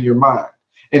up here in your mind.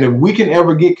 And if we can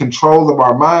ever get control of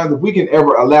our minds, if we can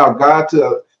ever allow God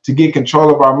to get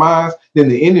control of our minds, then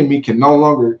the enemy can no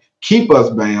longer keep us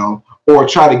bound or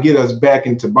try to get us back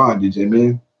into bondage.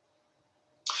 Amen.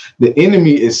 The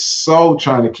enemy is so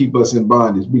trying to keep us in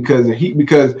bondage because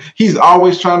he's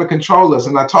always trying to control us.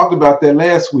 And I talked about that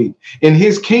last week. In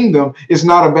his kingdom, it's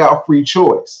not about free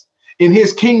choice. In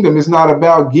his kingdom, it's not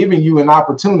about giving you an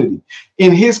opportunity.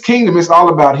 In his kingdom, it's all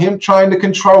about him trying to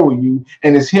control you,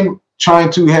 and it's him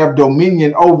trying to have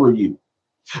dominion over you.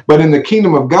 But in the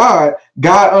kingdom of God,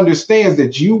 God understands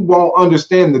that you won't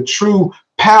understand the true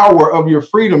power of your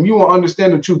freedom. You won't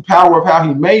understand the true power of how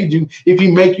he made you if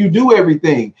he make you do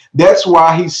everything. That's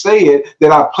why he said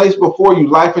that I place before you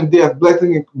life and death,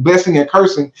 blessing and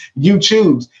cursing. You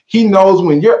choose. He knows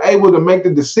when you're able to make the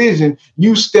decision,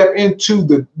 you step into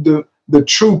the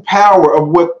true power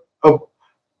of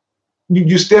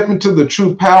you step into the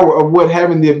true power of what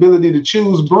having the ability to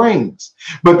choose brings.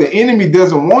 But the enemy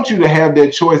doesn't want you to have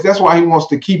that choice. That's why he wants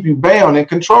to keep you bound and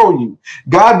control you.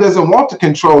 God doesn't want to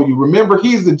control you. Remember,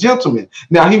 he's the gentleman.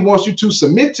 Now he wants you to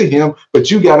submit to him, but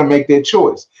you got to make that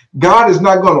choice. God is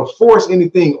not going to force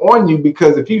anything on you,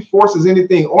 because if he forces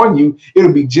anything on you,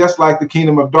 it'll be just like the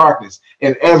kingdom of darkness.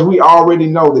 And as we already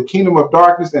know, the kingdom of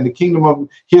darkness and the kingdom of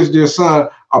his dear son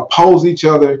oppose each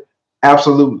other.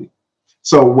 Absolutely.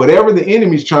 So whatever the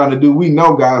enemy's trying to do, we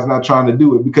know God's not trying to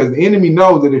do it, because the enemy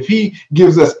knows that if he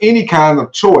gives us any kind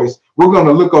of choice, we're going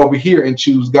to look over here and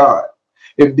choose God.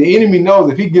 If the enemy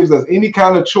knows if he gives us any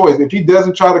kind of choice, if he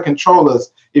doesn't try to control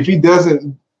us, if he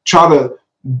doesn't try to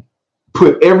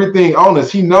put everything on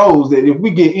us, he knows that if we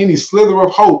get any slither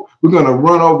of hope, we're going to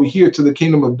run over here to the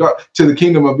kingdom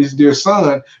of his dear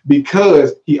son,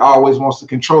 because he always wants to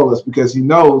control us, because he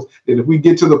knows that if we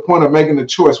get to the point of making a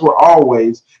choice, we're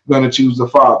always going to choose the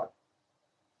Father.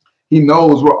 He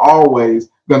knows we're always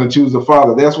going to choose the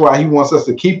Father. That's why he wants us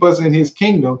to keep us in his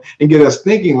kingdom and get us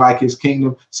thinking like his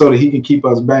kingdom so that he can keep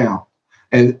us bound.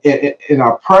 And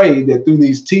I pray that through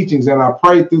these teachings, and I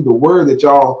pray through the word that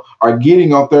y'all are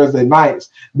getting on Thursday nights,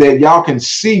 that y'all can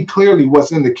see clearly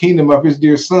what's in the kingdom of his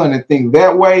dear son and think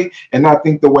that way, and not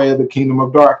think the way of the kingdom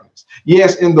of darkness.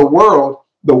 Yes, in the world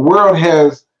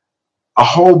has a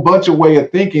whole bunch of way of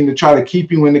thinking to try to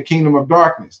keep you in the kingdom of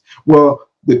darkness. Well,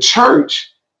 the church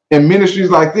and ministries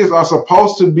like this are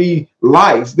supposed to be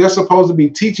lights. They're supposed to be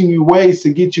teaching you ways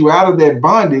to get you out of that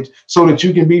bondage so that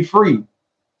you can be free.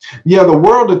 Yeah, the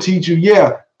world will teach you,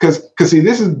 because see,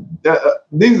 this is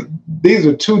these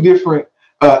are two different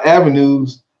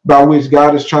avenues by which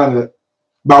God is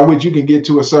by which you can get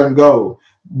to a certain goal.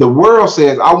 The world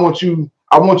says, I want you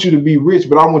to be rich,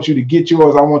 but I want you to get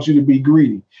yours. I want you to be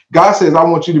greedy. God says, I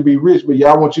want you to be rich, but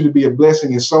I want you to be a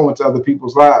blessing and sow into other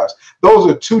people's lives. Those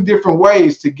are two different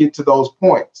ways to get to those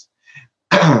points.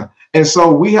 And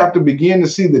so we have to begin to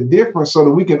see the difference so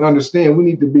that we can understand we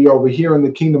need to be over here in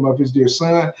the kingdom of his dear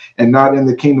son and not in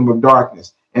the kingdom of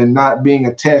darkness, and not being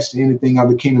attached to anything of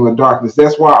the kingdom of darkness.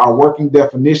 That's why our working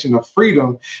definition of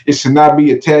freedom is to not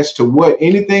be attached to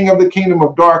anything of the kingdom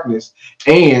of darkness,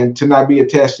 and to not be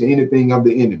attached to anything of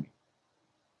the enemy.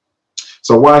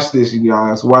 So watch this, you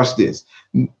guys. Watch this.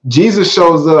 Jesus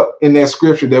shows up in that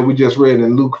scripture that we just read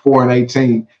in Luke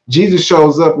 4:18. Jesus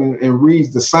shows up and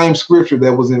reads the same scripture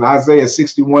that was in Isaiah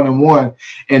 61:1.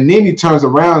 And then he turns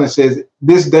around and says,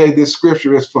 this day, this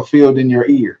scripture is fulfilled in your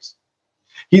ears.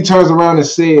 He turns around and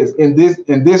says, in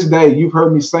this day, you've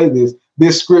heard me say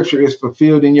this scripture is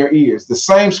fulfilled in your ears. The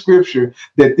same scripture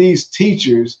that these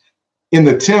teachers in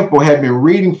the temple had been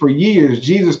reading for years,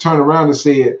 Jesus turned around and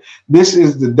said, this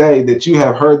is the day that you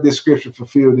have heard this scripture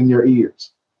fulfilled in your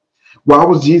ears. Why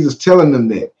was Jesus telling them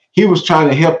that? He was trying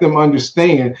to help them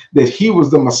understand that he was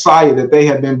the Messiah that they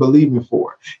had been believing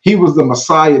for. He was the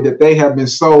Messiah that they have been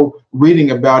so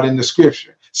reading about in the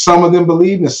scripture. Some of them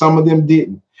believed and some of them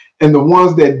didn't. And the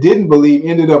ones that didn't believe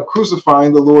ended up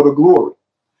crucifying the Lord of glory.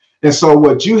 And so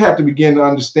what you have to begin to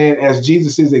understand as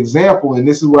Jesus' example, and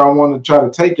this is where I want to try to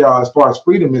take y'all as far as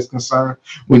freedom is concerned,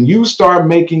 when you start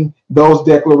making those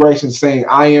declarations saying,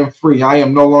 I am free, I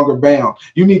am no longer bound,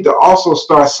 you need to also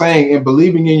start saying and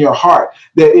believing in your heart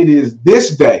that it is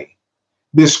this day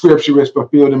this scripture is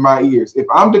fulfilled in my ears. If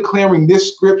I'm declaring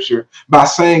this scripture by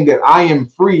saying that I am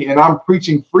free and I'm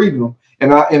preaching freedom,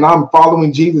 and I'm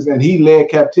following Jesus and he led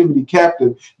captivity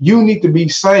captive, you need to be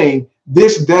saying,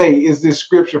 this day is this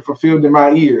scripture fulfilled in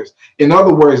my ears. In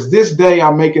other words, this day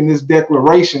I'm making this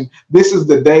declaration. This is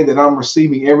the day that I'm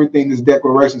receiving everything this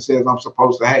declaration says I'm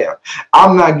supposed to have.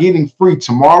 I'm not getting free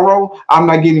tomorrow. I'm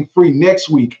not getting free next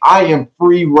week. I am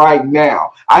free right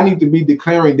now. I need to be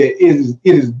declaring that it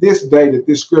is this day that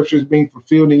this scripture is being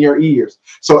fulfilled in your ears.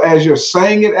 So as you're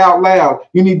saying it out loud,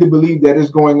 you need to believe that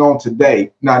it's going on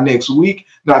today, not next week,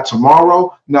 not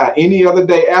tomorrow, not any other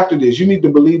day after this. You need to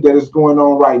believe that it's going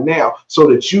on right now so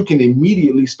that you can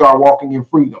immediately start walking in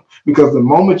freedom. Because the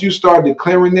moment you start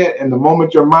declaring that and the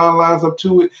moment your mind lines up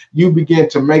to it, you begin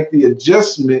to make the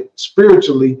adjustment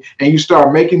spiritually and you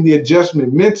start making the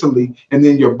adjustment mentally, and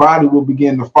then your body will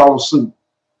begin to follow suit.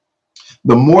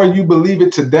 The more you believe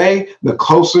it today, the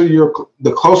closer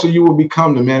you will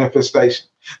become to manifestation.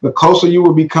 The closer you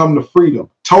will become to freedom,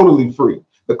 totally free.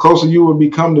 The closer you will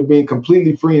become to being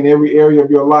completely free in every area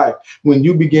of your life when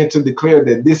you begin to declare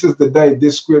that this is the day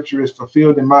this scripture is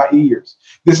fulfilled in my ears.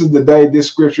 This is the day this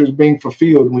scripture is being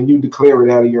fulfilled when you declare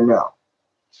it out of your mouth.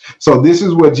 So this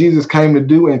is what Jesus came to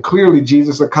do, and clearly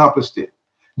Jesus accomplished it.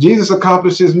 Jesus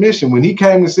accomplished his mission when he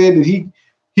came and said that he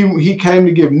came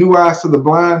to give new eyes to the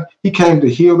blind. He came to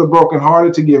heal the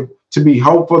brokenhearted, to be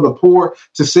hope for the poor,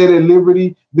 to set at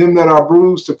liberty them that are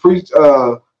bruised, to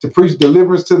preach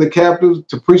deliverance to the captives,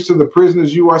 to preach to the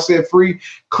prisoners you are set free.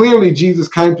 Clearly, Jesus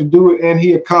came to do it, and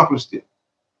he accomplished it.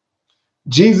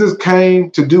 Jesus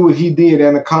came to do what he did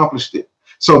and accomplished it.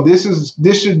 So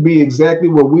this should be exactly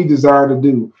what we desire to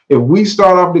do. If we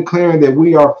start off declaring that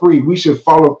we are free, we should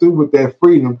follow through with that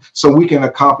freedom so we can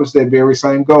accomplish that very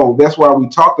same goal. That's why we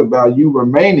talked about you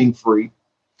remaining free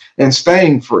and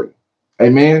staying free.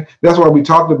 Amen. That's why we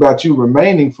talked about you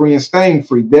remaining free and staying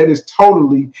free. That is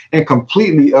totally and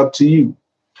completely up to you.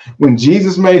 When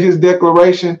Jesus made his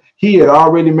declaration, he had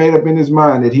already made up in his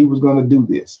mind that he was going to do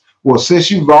this. Well, since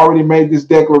you've already made this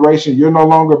declaration, you're no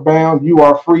longer bound. You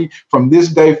are free from this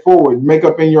day forward. Make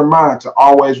up in your mind to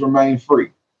always remain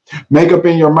free. Make up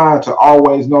in your mind to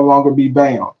always no longer be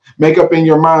bound. Make up in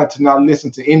your mind to not listen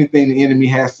to anything the enemy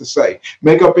has to say.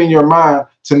 Make up in your mind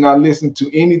to not listen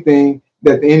to anything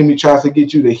that the enemy tries to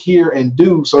get you to hear and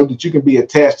do so that you can be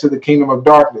attached to the kingdom of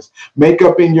darkness. Make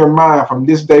up in your mind from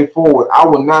this day forward, I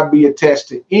will not be attached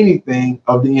to anything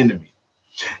of the enemy.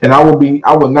 And I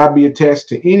will not be attached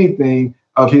to anything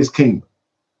of his kingdom.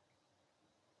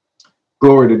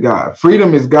 Glory to God.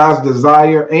 Freedom is God's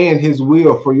desire and his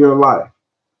will for your life.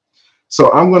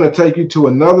 So I'm going to take you to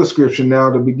another scripture now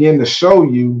to begin to show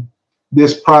you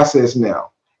this process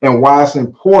now and why it's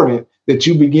important that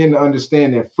you begin to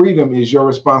understand that freedom is your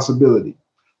responsibility.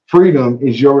 Freedom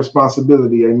is your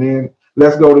responsibility. Amen.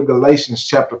 Let's go to Galatians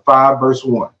chapter 5, verse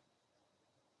 1.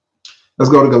 Let's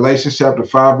go to Galatians chapter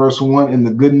 5, verse 1 in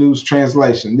the Good News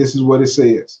translation. This is what it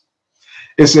says.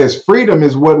 It says freedom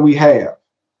is what we have.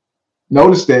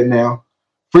 Notice that now.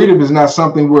 Freedom is not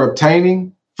something we're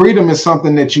obtaining. Freedom is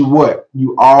something that you what?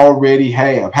 You already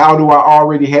have. How do I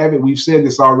already have it? We've said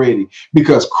this already.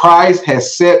 Because Christ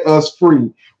has set us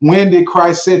free. When did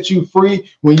Christ set you free?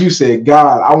 When you said,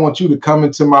 God, I want you to come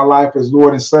into my life as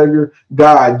Lord and Savior.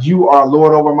 God, you are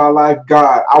Lord over my life.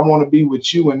 God, I want to be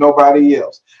with you and nobody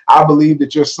else. I believe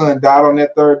that your son died on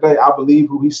that third day. I believe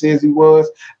who he says he was.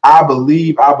 I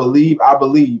believe.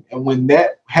 And when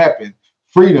that happened,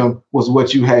 freedom was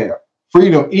what you have.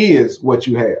 Freedom is what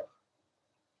you have.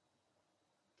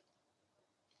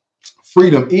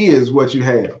 Freedom is what you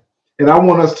have. And I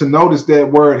want us to notice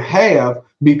that word have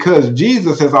because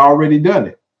Jesus has already done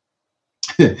it.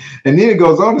 And then it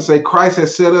goes on to say Christ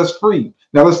has set us free.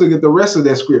 Now let's look at the rest of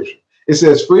that scripture. It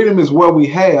says freedom is what we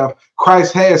have.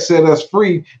 Christ has set us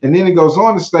free. And then it goes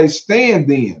on to say stand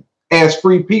then as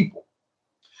free people.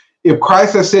 If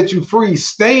Christ has set you free,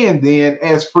 stand then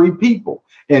as free people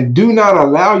and do not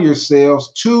allow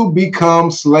yourselves to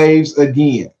become slaves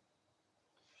again.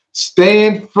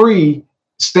 Stand free,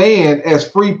 stand as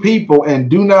free people and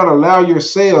do not allow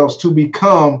yourselves to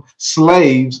become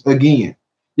slaves again.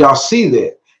 Y'all see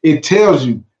that? It tells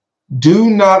you, do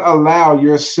not allow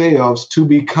yourselves to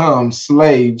become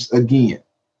slaves again.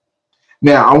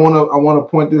 Now, I want to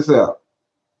point this out.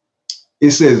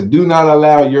 It says, do not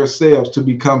allow yourselves to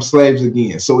become slaves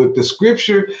again. So if the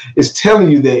scripture is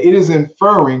telling you that, it is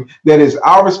inferring that it's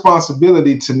our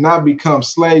responsibility to not become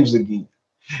slaves again.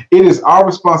 It is our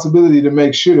responsibility to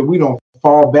make sure that we don't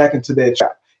fall back into that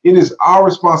trap. It is our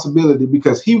responsibility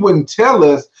because he wouldn't tell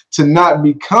us to not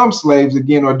become slaves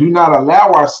again or do not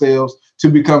allow ourselves to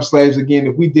become slaves again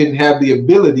if we didn't have the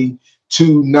ability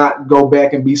to not go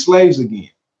back and be slaves again.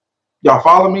 Y'all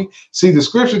follow me? See, the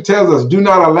scripture tells us, do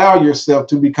not allow yourself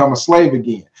to become a slave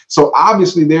again. So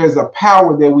obviously there is a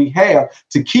power that we have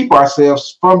to keep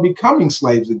ourselves from becoming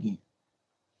slaves again.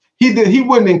 He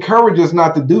wouldn't encourage us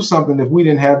not to do something if we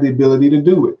didn't have the ability to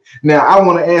do it. Now, I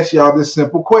want to ask y'all this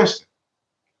simple question.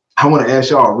 I want to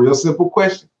ask y'all a real simple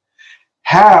question.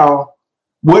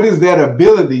 What is that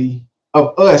ability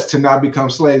of us to not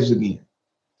become slaves again?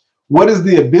 What is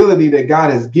the ability that God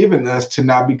has given us to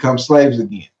not become slaves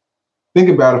again? Think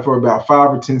about it for about 5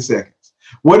 or 10 seconds.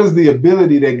 What is the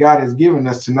ability that God has given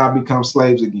us to not become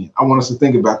slaves again? I want us to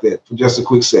think about that for just a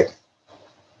quick second.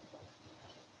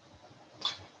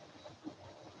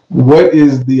 What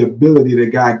is the ability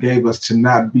that God gave us to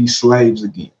not be slaves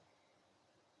again?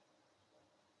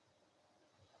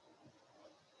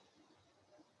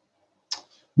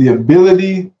 The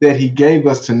ability that he gave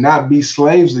us to not be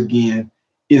slaves again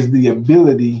is the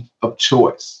ability of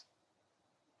choice.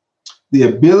 The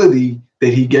ability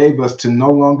that he gave us to no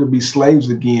longer be slaves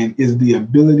again is the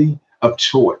ability of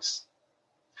choice.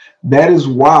 That is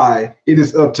why it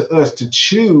is up to us to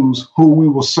choose who we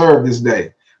will serve this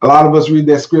day. A lot of us read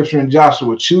that scripture in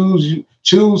Joshua, choose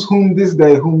whom this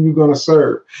day, whom you're going to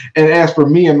serve. And as for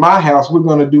me and my house, we're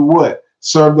going to do what?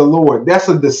 Serve the Lord. That's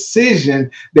a decision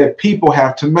that people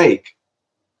have to make.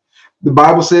 The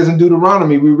Bible says in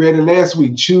Deuteronomy, we read it last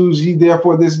week, choose ye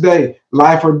therefore this day,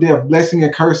 life or death, blessing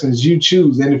and cursings, you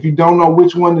choose. And if you don't know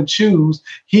which one to choose,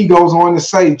 he goes on to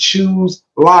say, choose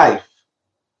life.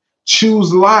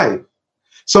 Choose life.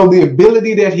 So the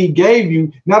ability that he gave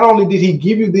you, not only did he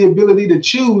give you the ability to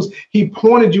choose, he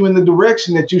pointed you in the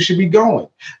direction that you should be going.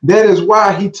 That is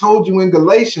why he told you in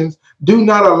Galatians, do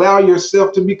not allow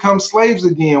yourself to become slaves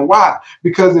again. Why?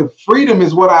 Because if freedom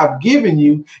is what I've given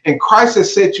you and Christ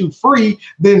has set you free,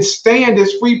 then stand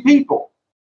as free people.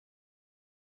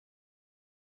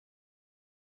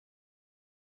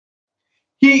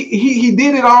 He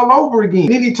did it all over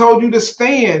again. Then he told you to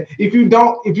stand. If you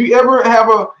ever have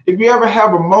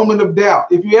a moment of doubt,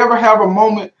 if you ever have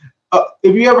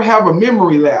a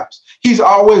memory lapse, he's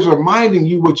always reminding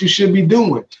you what you should be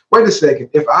doing. Wait a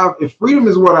second. If freedom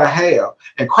is what I have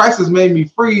and Christ has made me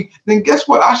free, then guess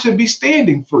what? I should be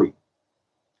standing free.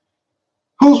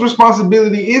 Whose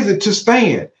responsibility is it to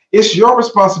stand? It's your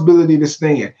responsibility to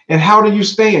stand. And how do you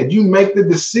stand? You make the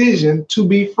decision to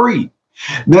be free.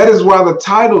 That is why the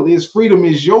title is Freedom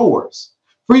is Yours.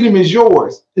 Freedom is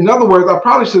yours. In other words, I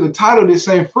probably should have titled it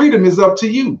saying freedom is up to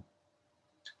you.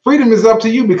 Freedom is up to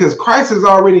you because Christ has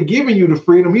already given you the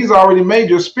freedom. He's already made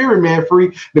your spirit man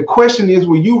free. The question is,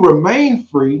 will you remain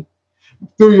free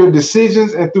through your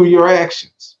decisions and through your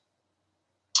actions?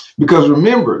 Because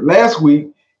remember, last week,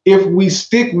 if we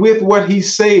stick with what he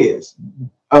says,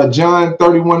 John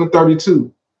 31 and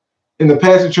 32, in the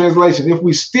Passion Translation, if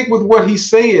we stick with what he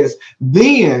says,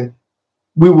 then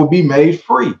we will be made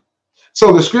free.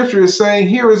 So the scripture is saying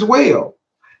here as well,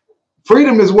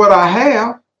 freedom is what I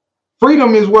have.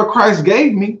 Freedom is what Christ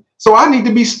gave me. So I need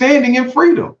to be standing in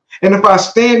freedom. And if I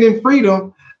stand in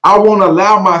freedom, I won't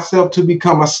allow myself to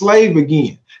become a slave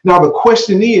again. Now, the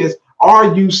question is,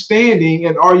 are you standing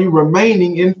and are you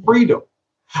remaining in freedom?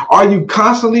 Are you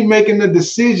constantly making the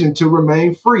decision to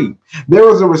remain free? There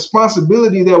is a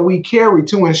responsibility that we carry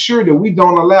to ensure that we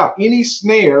don't allow any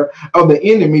snare of the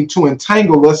enemy to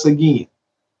entangle us again.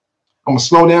 I'm going to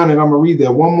slow down and I'm going to read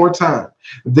that one more time.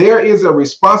 There is a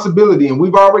responsibility, and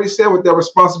we've already said what that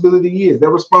responsibility is. That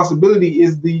responsibility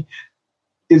is the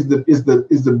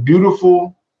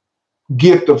beautiful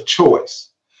gift of choice.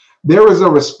 There is a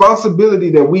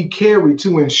responsibility that we carry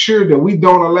to ensure that we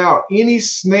don't allow any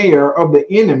snare of the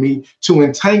enemy to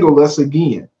entangle us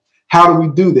again. How do we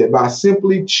do that? By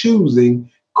simply choosing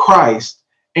Christ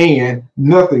and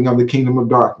nothing of the kingdom of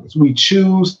darkness. We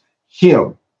choose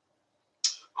him.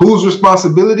 Whose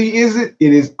responsibility is it?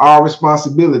 It is our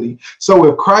responsibility. So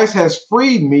if Christ has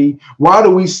freed me, why do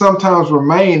we sometimes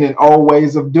remain in old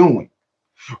ways of doing?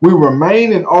 We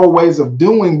remain in old ways of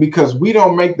doing because we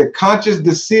don't make the conscious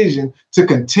decision to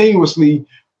continuously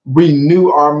renew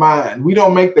our mind. We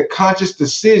don't make the conscious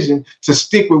decision to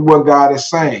stick with what God is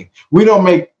saying. We don't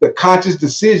make the conscious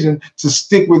decision to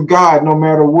stick with God no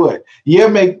matter what. You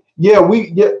may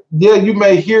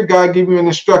hear God give you an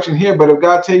instruction here, but if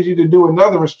God tells you to do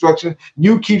another instruction,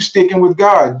 you keep sticking with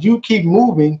God. You keep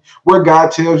moving where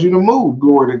God tells you to move.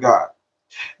 Glory to God.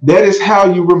 That is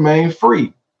how you remain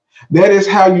free. That is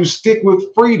how you stick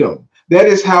with freedom. That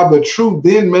is how the truth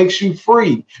then makes you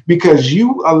free, because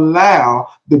you allow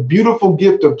the beautiful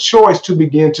gift of choice to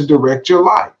begin to direct your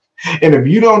life. And if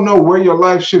you don't know where your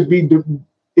life should be,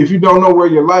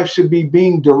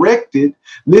 being directed,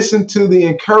 listen to the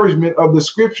encouragement of the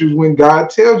scriptures when God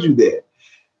tells you that.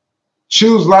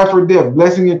 Choose life or death,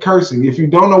 blessing and cursing. If you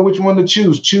don't know which one to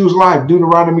choose life.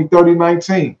 Deuteronomy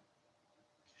 30:19.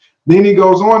 Then he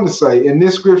goes on to say in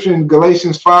this scripture in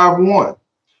Galatians 5:1,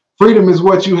 freedom is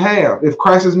what you have. If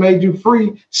Christ has made you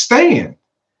free, stand.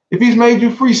 If he's made you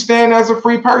free, stand as a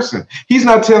free person. He's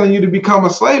not telling you to become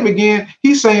a slave again.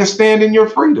 He's saying stand in your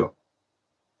freedom.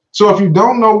 So if you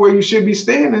don't know where you should be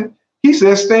standing, he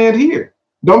says stand here.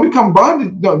 Don't become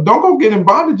bondage. Don't go get in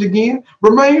bondage again.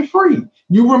 Remain free.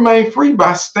 You remain free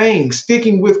by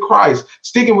sticking with Christ,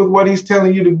 sticking with what he's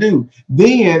telling you to do.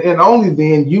 Then and only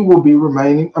then you will be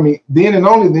then and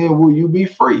only then will you be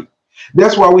free.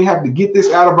 That's why we have to get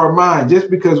this out of our mind. Just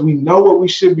because we know what we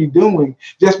should be doing,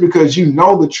 just because you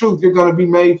know the truth, you're going to be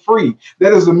made free.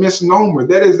 That is a misnomer.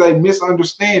 That is a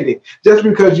misunderstanding. Just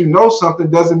because you know something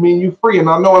doesn't mean you're free. And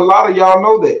I know a lot of y'all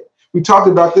know that. We talked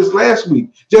about this last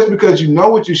week. Just because you know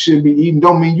what you should be eating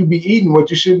don't mean you be eating what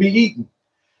you should be eating.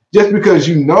 Just because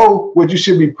you know what you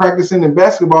should be practicing in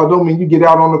basketball don't mean you get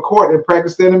out on the court and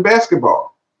practice that in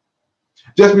basketball.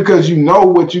 Just because you know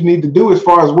what you need to do as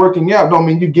far as working out don't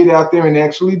mean you get out there and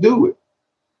actually do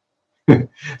it.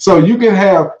 So you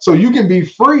can be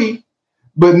free,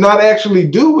 but not actually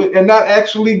do it and not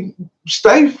actually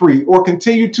stay free or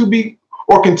continue to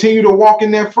walk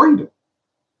in that freedom.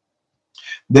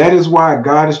 That is why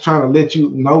God is trying to let you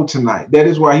know tonight. That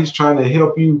is why he's trying to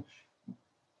help you.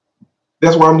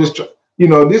 That's why this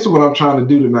is what I'm trying to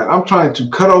do tonight. I'm trying to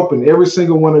cut open every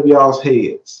single one of y'all's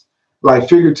heads, like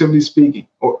figuratively speaking.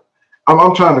 Or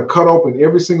I'm trying to cut open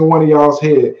every single one of y'all's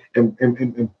head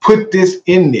and put this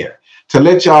in there to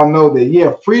let y'all know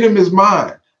that, freedom is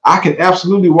mine. I can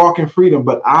absolutely walk in freedom,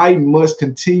 but I must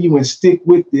continue and stick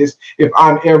with this if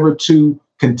I'm ever to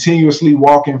continuously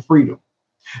walk in freedom.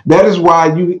 That is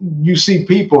why you see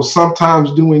people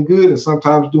sometimes doing good and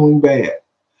sometimes doing bad.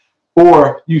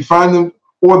 Or you find them,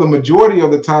 or the majority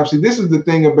of the time, see, this is the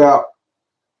thing about,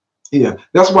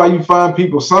 that's why you find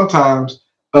people sometimes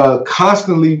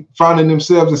constantly finding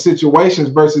themselves in situations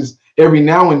versus every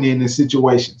now and then in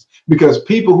situations. Because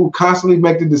people who constantly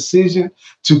make the decision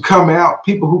to come out,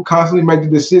 people who constantly make the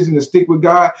decision to stick with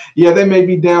God, they may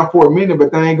be down for a minute,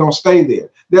 but they ain't going to stay there.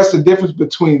 That's the difference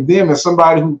between them and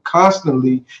somebody who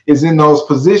constantly is in those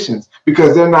positions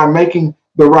because they're not making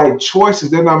the right choices.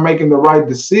 They're not making the right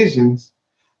decisions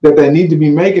that they need to be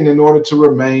making in order to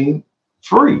remain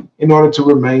free, in order to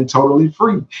remain totally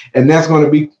free. And that's going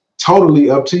to be totally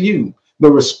up to you. The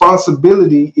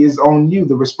responsibility is on you.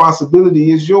 The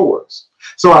responsibility is yours.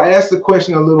 So I asked the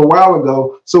question a little while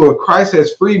ago. So if Christ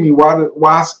has freed me, why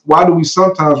do we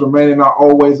sometimes remain in our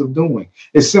old ways of doing?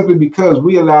 It's simply because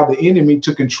we allow the enemy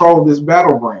to control this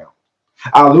battleground.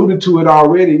 I alluded to it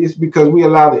already. It's because we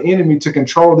allow the enemy to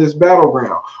control this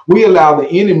battleground. We allow the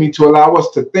enemy to allow us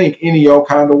to think any old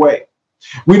kind of way.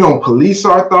 We don't police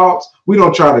our thoughts. We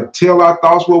don't try to tell our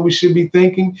thoughts what we should be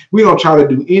thinking. We don't try to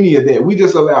do any of that. We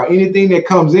just allow anything that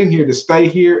comes in here to stay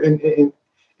here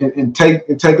and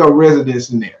take up residence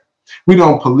in there. We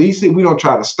don't police it. We don't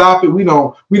try to stop it. We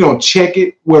don't check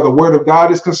it where the word of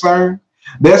God is concerned.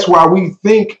 That's why we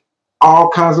think all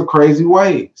kinds of crazy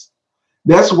ways.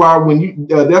 That's why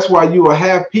you will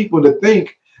have people to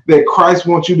think that Christ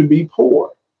wants you to be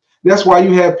poor. That's why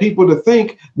you have people to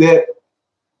think that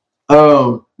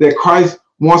that Christ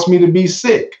wants me to be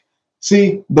sick.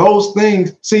 See, those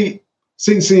things. See.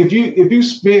 If you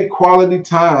spend quality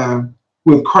time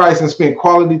with Christ and spend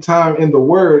quality time in the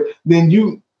Word, then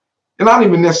you, and not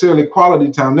even necessarily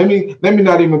quality time. Let me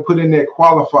not even put in that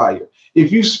qualifier.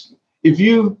 If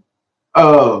you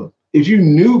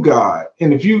knew God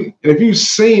and if you've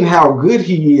seen how good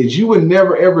He is, you would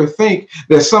never ever think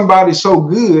that somebody so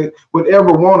good would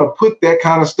ever want to put that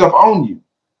kind of stuff on you.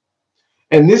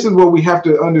 And this is what we have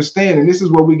to understand, and this is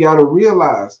what we got to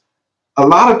realize. A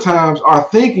lot of times our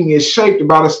thinking is shaped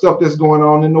by the stuff that's going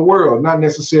on in the world, not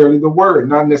necessarily the Word,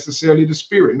 not necessarily the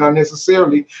Spirit, not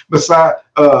necessarily by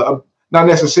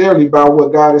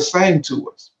what God is saying to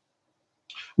us.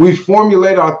 We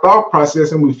formulate our thought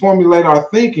process and we formulate our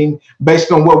thinking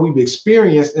based on what we've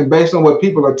experienced and based on what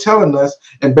people are telling us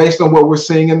and based on what we're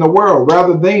seeing in the world,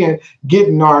 rather than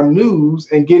getting our news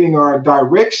and getting our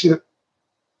direction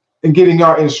and getting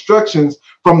our instructions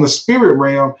from the spirit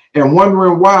realm and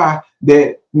wondering why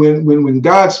that when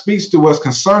God speaks to us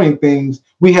concerning things,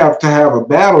 we have to have a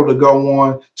battle to go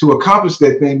on to accomplish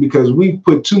that thing because we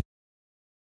put too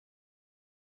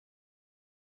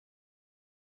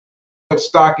much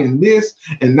stock in this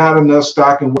and not enough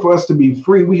stock in. For us to be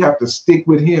free, we have to stick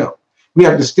with Him. We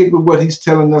have to stick with what He's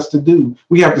telling us to do.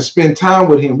 We have to spend time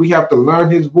with Him. We have to learn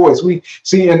His voice. We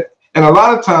see, and a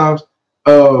lot of times,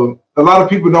 a lot of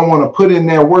people don't want to put in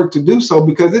their work to do so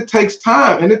because it takes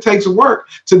time and it takes work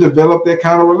to develop that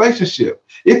kind of relationship.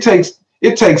 It takes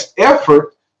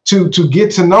effort to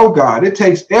get to know God. It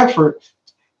takes effort.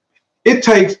 It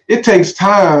takes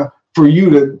time for you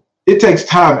to. It takes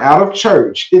time out of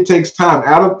church. It takes time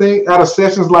out of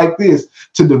sessions like this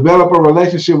to develop a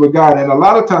relationship with God. And a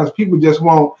lot of times people just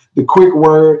want the quick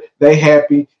word, they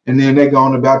happy, and then they're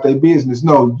going about their business.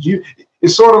 No,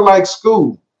 it's sort of like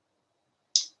school.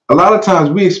 A lot of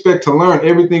times we expect to learn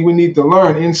everything we need to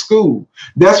learn in school.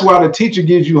 That's why the teacher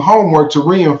gives you homework to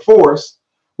reinforce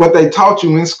what they taught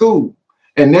you in school.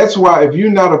 And that's why if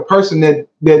you're not a person that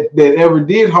ever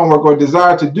did homework or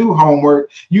desired to do homework,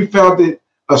 you felt it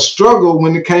a struggle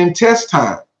when it came test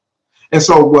time. And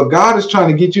so what God is trying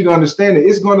to get you to understand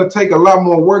is it's going to take a lot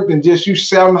more work than just you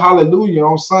shouting hallelujah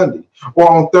on Sunday or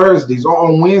on Thursdays or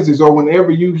on Wednesdays or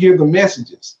whenever you hear the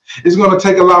messages. It's going to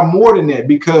take a lot more than that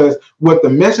because what the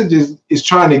message is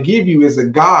trying to give you is a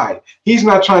guide. He's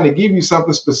not trying to give you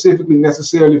something specifically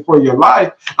necessarily for your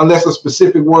life unless a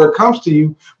specific word comes to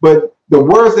you. But the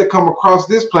words that come across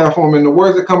this platform and the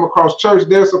words that come across church,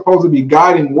 they're supposed to be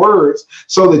guiding words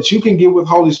so that you can get with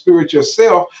Holy Spirit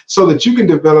yourself, so that you can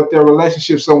develop their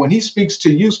relationship. So when He speaks to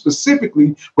you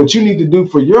specifically, what you need to do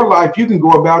for your life, you can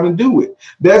go about and do it.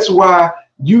 That's why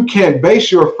you can't base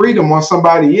your freedom on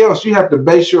somebody else. You have to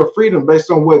base your freedom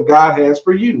based on what God has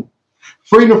for you.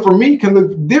 Freedom for me can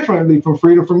look differently from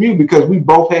freedom from you because we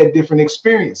both had different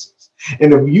experiences.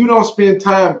 And if you don't spend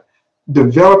time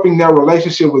developing that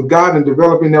relationship with God and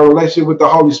developing that relationship with the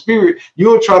Holy Spirit,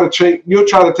 you'll try to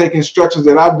take instructions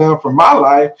that I've done for my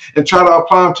life and try to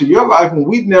apply them to your life when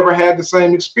we've never had the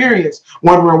same experience,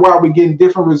 wondering why we're getting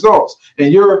different results.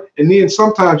 And then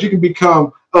sometimes you can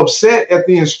become upset at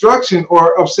the instruction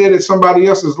or upset at somebody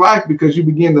else's life because you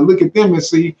begin to look at them and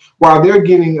see why they're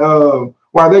getting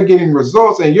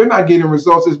results and you're not getting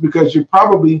results is because you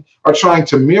probably are trying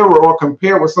to mirror or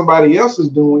compare what somebody else is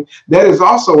doing. That is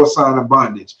also a sign of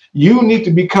bondage. You need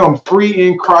to become free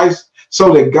in Christ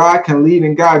so that God can lead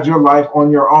and guide your life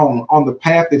on your own, on the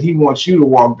path that He wants you to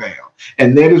walk down.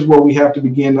 And that is what we have to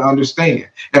begin to understand.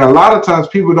 And a lot of times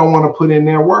people don't want to put in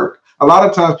their work. A lot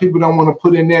of times people don't want to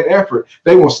put in that effort.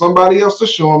 They want somebody else to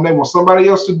show them. They want somebody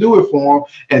else to do it for them.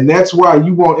 And that's why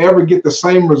you won't ever get the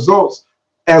same results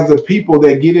as the people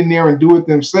that get in there and do it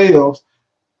themselves,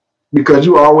 because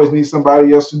you always need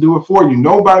somebody else to do it for you.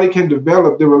 Nobody can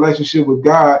develop the relationship with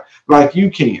God like you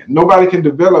can. Nobody can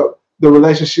develop the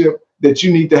relationship that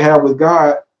you need to have with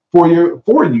God for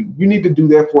you. You need to do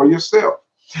that for yourself.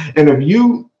 And if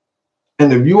you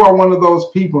are one of those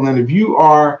people, and if you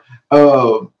are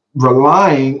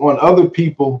relying on other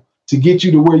people to get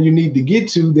you to where you need to get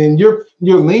to, then you're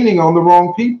leaning on the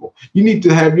wrong people. You need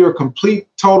to have your complete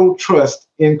total trust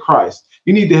in Christ.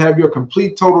 You need to have your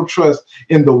complete total trust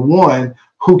in the one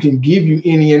who can give you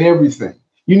any and everything.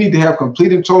 You need to have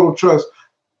complete and total trust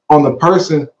on the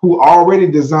person who already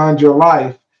designed your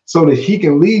life so that he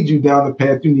can lead you down the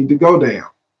path you need to go down.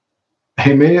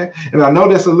 Amen. And I know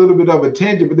that's a little bit of a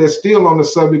tangent, but that's still on the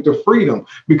subject of freedom.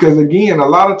 Because again, a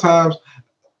lot of times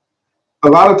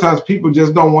people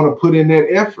just don't want to put in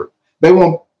that effort.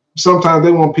 Sometimes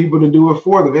they want people to do it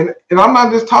for them. And I'm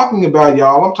not just talking about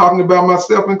y'all, I'm talking about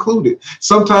myself included.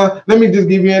 Sometimes, let me just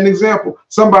give you an example.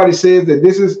 Somebody says that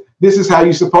this is how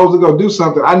you're supposed to go do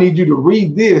something. I need you to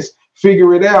read this,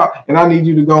 figure it out, and I need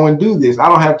you to go and do this. I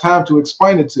don't have time to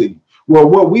explain it to you. Well,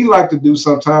 what we like to do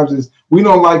sometimes is we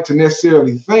don't like to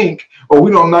necessarily think, or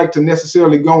we don't like to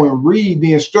necessarily go and read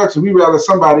the instructions. We rather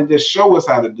somebody just show us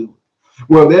how to do it.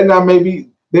 Well, that may be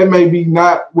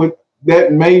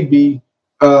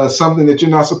something that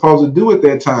you're not supposed to do at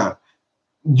that time.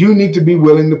 You need to be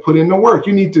willing to put in the work.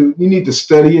 You need to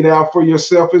study it out for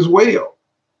yourself as well.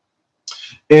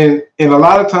 And a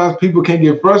lot of times people can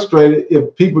get frustrated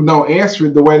if people don't answer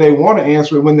it the way they want to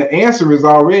answer it. When the answer is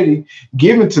already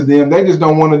given to them, they just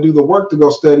don't want to do the work to go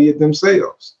study it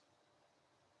themselves.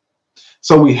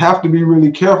 So we have to be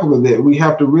really careful of that. We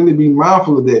have to really be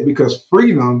mindful of that, because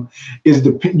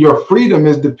your freedom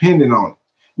is dependent on it.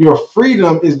 Your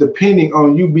freedom is depending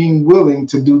on you being willing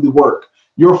to do the work.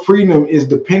 Your freedom is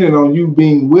dependent on you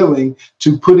being willing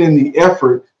to put in the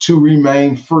effort to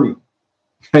remain free.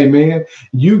 Amen.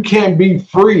 You can't be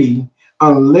free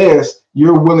unless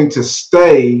you're willing to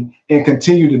stay and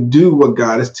continue to do what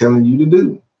God is telling you to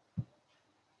do.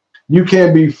 You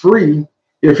can't be free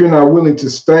if you're not willing to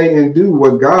stay and do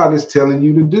what God is telling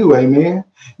you to do. Amen.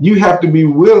 You have to be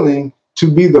willing to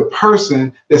be the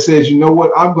person that says, you know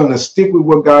what, I'm going to stick with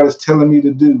what God is telling me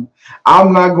to do.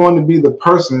 I'm not going to be the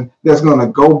person that's going to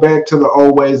go back to the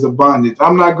old ways of bondage.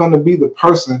 I'm not going to be the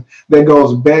person that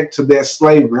goes back to that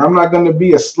slavery. I'm not going to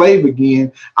be a slave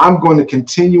again. I'm going to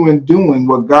continue in doing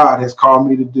what God has called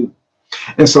me to do.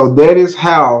 And so that is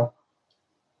how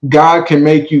God can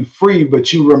make you free,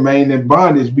 but you remain in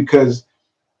bondage, because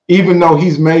even though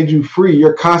he's made you free,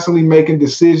 you're constantly making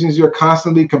decisions. You're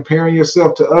constantly comparing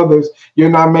yourself to others. You're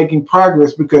not making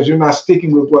progress because you're not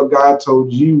sticking with what God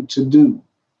told you to do.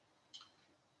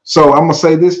 So I'm going to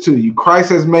say this to you.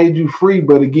 Christ has made you free,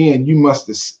 but again, you must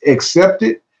accept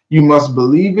it. You must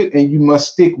believe it, and you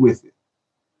must stick with it.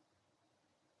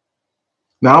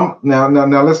 Now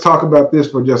let's talk about this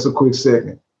for just a quick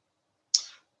second.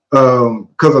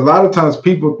 Because a lot of times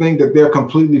people think that they're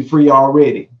completely free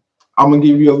already. I'm going to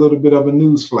give you a little bit of a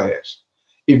news flash.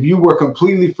 If you were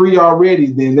completely free already,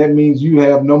 then that means you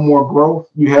have no more growth.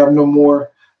 You have no more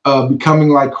becoming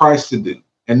like Christ to do.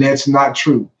 And that's not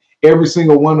true. Every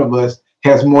single one of us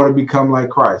has more to become like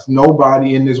Christ.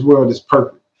 Nobody in this world is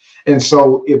perfect. And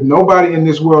so if nobody in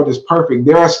this world is perfect,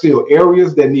 there are still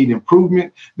areas that need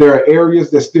improvement. There are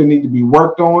areas that still need to be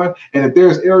worked on. And if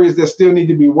there's areas that still need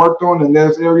to be worked on, and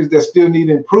there's areas that still need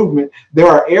improvement, there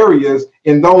are areas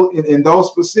in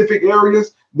those specific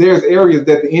areas, there's areas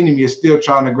that the enemy is still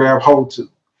trying to grab hold to.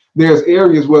 There's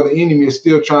areas where the enemy is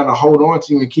still trying to hold on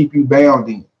to you and keep you bound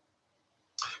in.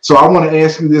 So I want to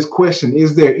ask you this question.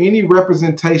 Is there any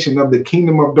representation of the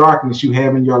kingdom of darkness you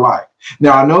have in your life?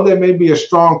 Now, I know that may be a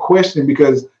strong question,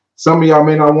 because some of y'all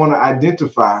may not want to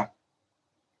identify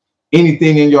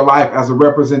anything in your life as a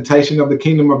representation of the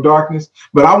kingdom of darkness.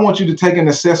 But I want you to take an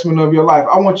assessment of your life.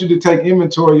 I want you to take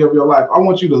inventory of your life. I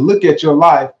want you to look at your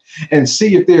life and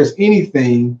see if there's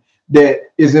anything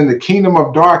that is in the kingdom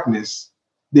of darkness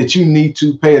that you need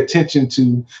to pay attention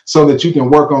to so that you can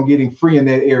work on getting free in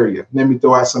that area. Let me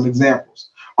throw out some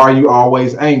examples. Are you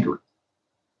always angry?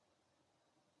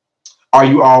 Are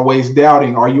you always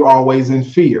doubting? Are you always in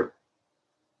fear?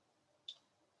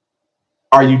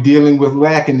 Are you dealing with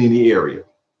lack in any area?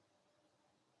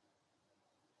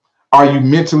 Are you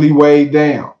mentally weighed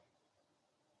down?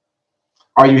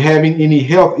 Are you having any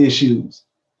health issues?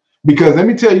 Because let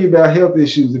me tell you about health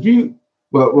issues. If you,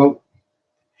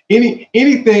 any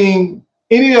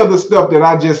of the stuff that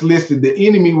I just listed, the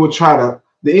enemy will try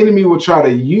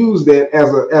to use that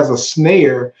as a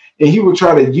snare, and he will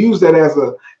try to use that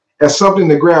as something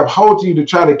to grab hold to you, to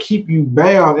try to keep you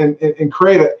bound and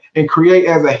create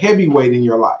as a heavyweight in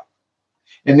your life.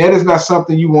 And that is not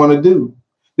something you want to do.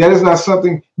 That is not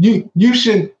something you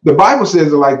should. The Bible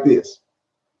says it like this.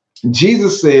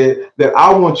 Jesus said that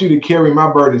I want you to carry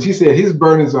my burdens. He said his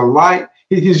burdens are light,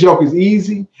 his yoke is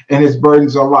easy, and his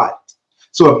burdens are light.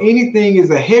 So if anything is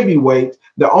a heavyweight,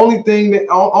 the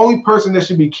only person that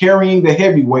should be carrying the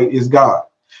heavyweight is God.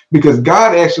 Because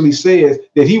God actually says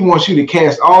that he wants you to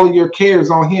cast all of your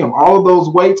cares on him. All of those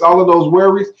weights, all of those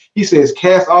worries, he says,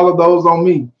 cast all of those on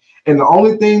me. And the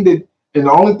only thing And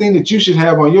the only thing that you should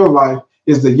have on your life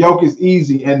is the yoke is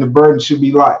easy and the burden should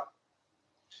be light.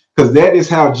 Because that is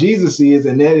how Jesus is,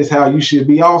 and that is how you should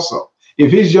be also.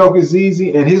 If his yoke is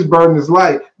easy and his burden is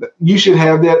light, you should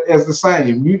have that as the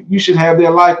same. You should have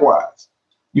that likewise.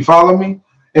 You follow me?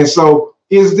 And so,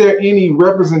 is there any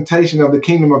representation of the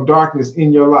kingdom of darkness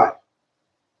in your life?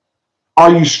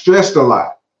 Are you stressed a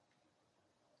lot?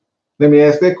 Let me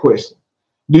ask that question.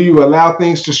 Do you allow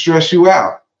things to stress you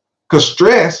out? Because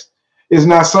stress is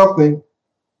not something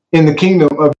in the kingdom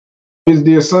of his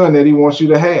dear son that he wants you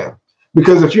to have.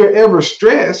 Because if you're ever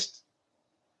stressed,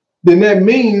 then that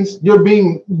means you're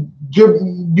being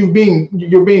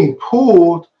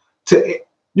pulled in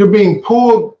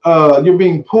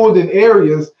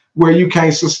areas where you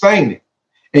can't sustain it.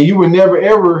 And you were never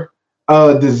ever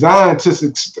designed to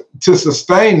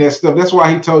sustain that stuff. That's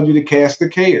why he told you to cast the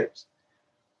cares.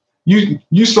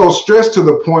 You so stressed to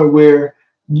the point where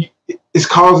it's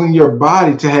causing your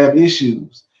body to have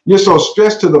issues. You're so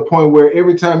stressed to the point where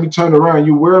every time you turn around,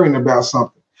 you're worrying about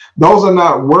something. Those are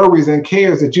not worries and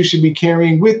cares that you should be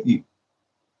carrying with you.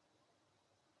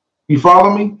 You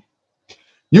follow me?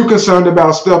 You're concerned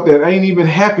about stuff that ain't even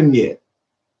happened yet.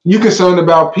 You're concerned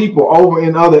about people over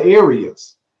in other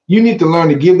areas. You need to learn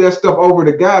to give that stuff over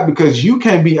to God, because you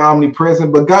can't be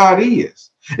omnipresent, but God is.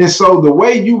 And so the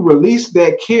way you release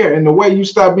that care and the way you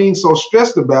stop being so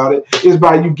stressed about it is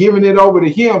by you giving it over to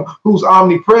him who's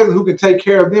omnipresent, who can take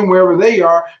care of them wherever they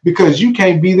are, because you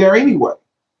can't be there anyway.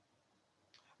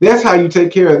 That's how you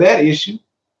take care of that issue.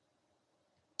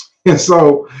 And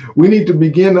so we need to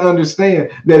begin to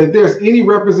understand that if there's any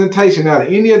representation out of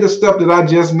any of the stuff that I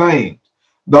just named,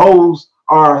 those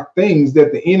are things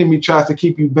that the enemy tries to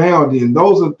keep you bound in.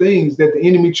 Those are things that the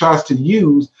enemy tries to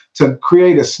use to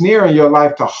create a snare in your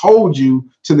life to hold you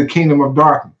to the kingdom of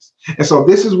darkness. And so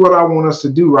this is what I want us to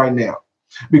do right now,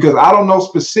 because I don't know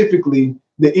specifically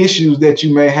the issues that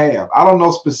you may have. I don't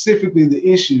know specifically the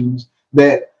issues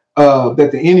that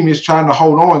the enemy is trying to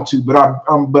hold on to,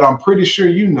 but I'm pretty sure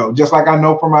you know, just like I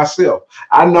know for myself.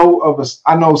 I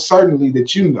know certainly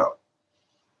that you know.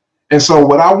 And so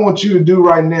what I want you to do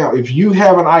right now, if you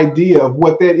have an idea of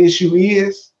what that issue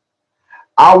is,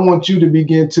 I want you to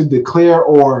begin to declare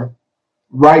or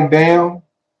write down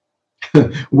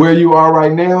where you are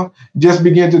right now. Just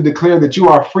begin to declare that you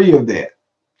are free of that.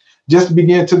 Just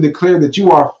begin to declare that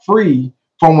you are free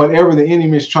from whatever the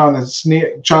enemy is trying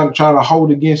to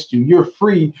hold against you. You're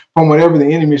free from whatever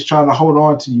the enemy is trying to hold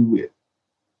on to you with.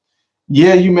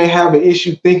 Yeah, you may have an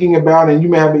issue thinking about it, and you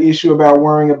may have an issue about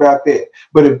worrying about that.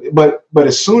 But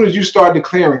as soon as you start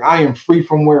declaring, I am free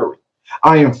from worry,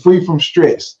 I am free from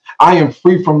stress, I am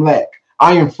free from lack,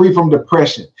 I am free from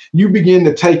depression, you begin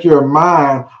to take your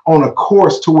mind on a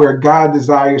course to where God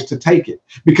desires to take it,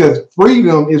 because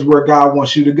freedom is where God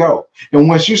wants you to go. And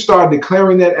once you start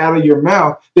declaring that out of your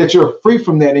mouth, that you're free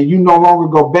from that and you no longer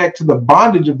go back to the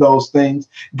bondage of those things,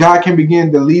 God can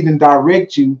begin to lead and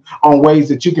direct you on ways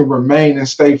that you can remain and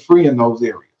stay free in those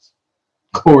areas.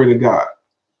 Glory to God.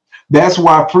 That's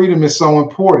why freedom is so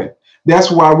important.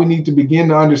 That's why we need to begin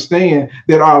to understand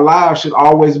that our lives should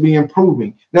always be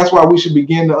improving. That's why we should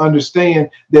begin to understand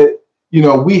that,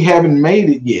 we haven't made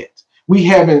it yet. We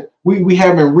haven't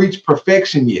reached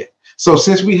perfection yet. So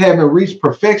since we haven't reached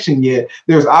perfection yet,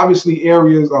 there's obviously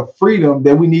areas of freedom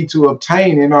that we need to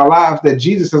obtain in our lives that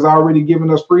Jesus has already given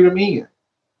us freedom in.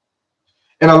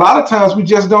 And a lot of times we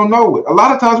just don't know it. A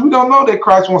lot of times we don't know that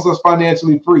Christ wants us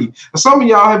financially free. Some of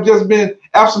y'all have just been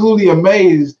absolutely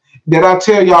amazed that I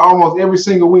tell y'all almost every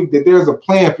single week that there's a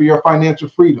plan for your financial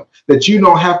freedom, that you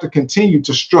don't have to continue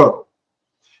to struggle.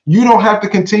 You don't have to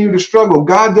continue to struggle.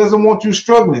 God doesn't want you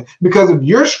struggling, because if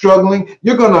you're struggling,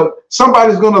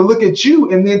 somebody's going to look at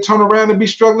you and then turn around and be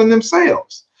struggling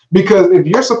themselves. Because if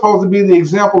you're supposed to be the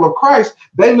example of Christ,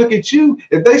 they look at you.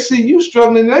 If they see you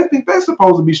struggling, they think they're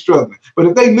supposed to be struggling. But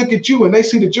if they look at you and they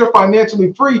see that you're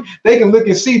financially free, they can look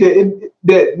and see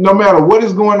that no matter what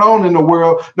is going on in the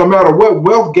world, no matter what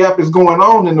wealth gap is going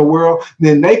on in the world,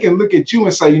 then they can look at you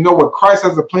and say, you know what, Christ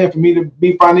has a plan for me to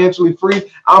be financially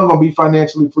free. I'm going to be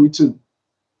financially free too.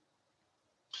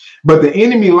 But the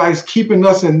enemy likes keeping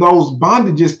us in those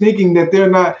bondages, thinking that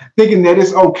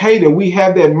it's okay, that we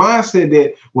have that mindset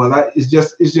that, well, it's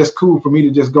just cool for me to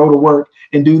just go to work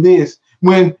and do this.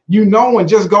 When and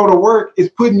just go to work is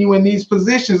putting you in these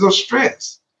positions of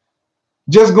stress.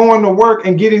 Just going to work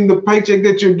and getting the paycheck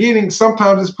that you're getting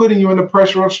sometimes is putting you in the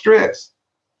pressure of stress.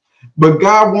 But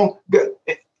God won't.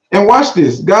 And watch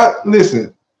this. God,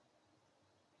 listen.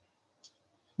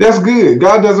 That's good.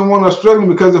 God doesn't want us struggling,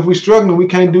 because if we're struggling, we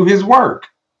can't do his work.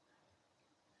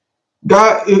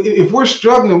 God, if we're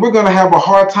struggling, we're going to have a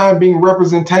hard time being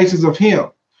representations of him.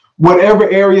 whatever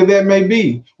area that may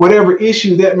be, whatever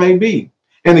issue that may be.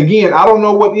 And again, I don't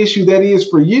know what issue that is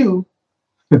for you,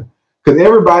 because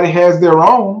everybody has their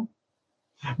own,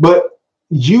 but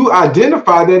you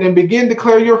identify that and begin to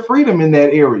declare your freedom in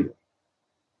that area.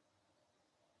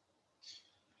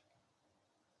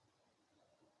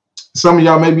 Some of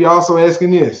y'all may be also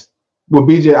asking this. Well,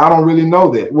 BJ, I don't really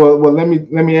know that. Well, let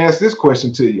me ask this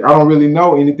question to you. I don't really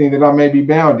know anything that I may be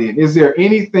bound in. Is there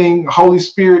anything, Holy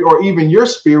Spirit, or even your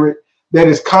spirit, that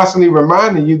is constantly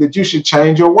reminding you that you should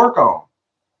change your work on?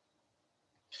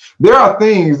 There are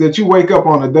things that you wake up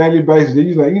on a daily basis that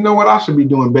you're like, you know what, I should be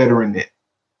doing better in that.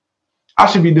 I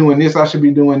should be doing this, I should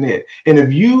be doing that. And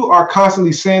if you are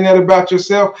constantly saying that about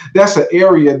yourself, that's an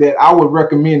area that I would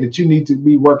recommend that you need to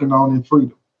be working on in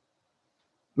freedom.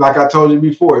 Like I told you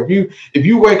before, if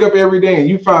you wake up every day and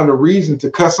you find a reason to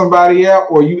cuss somebody out,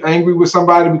 or you angry with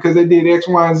somebody because they did X,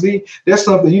 Y, and Z, that's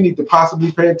something you need to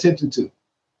possibly pay attention to.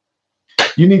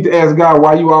 You need to ask God,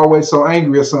 why you always so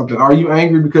angry or something? Are you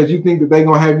angry because you think that they're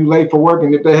going to have you late for work?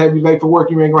 And if they have you late for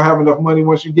work, you ain't going to have enough money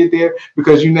once you get there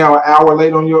because you're now an hour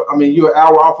late on you're an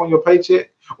hour off on your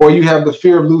paycheck? Or you have the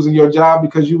fear of losing your job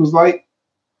because you was late?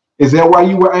 Is that why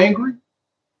you were angry?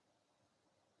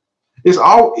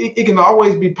 It can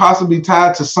always be possibly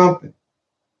tied to something.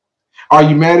 Are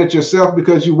you mad at yourself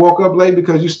because you woke up late,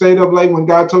 because you stayed up late when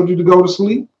God told you to go to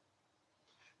sleep?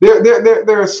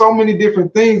 There are so many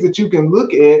different things that you can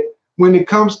look at when it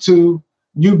comes to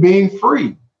you being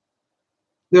free.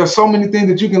 There are so many things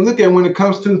that you can look at when it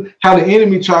comes to how the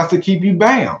enemy tries to keep you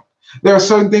bound. There are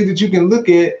certain things that you can look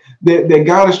at that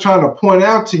God is trying to point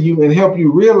out to you and help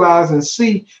you realize and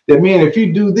see that, man, if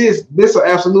you do this, this will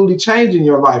absolutely change in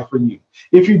your life for you.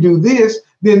 If you do this,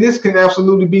 then this can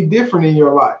absolutely be different in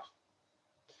your life.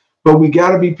 But we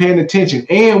got to be paying attention,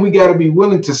 and we got to be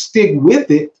willing to stick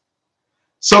with it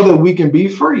so that we can be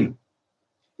free.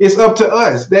 It's up to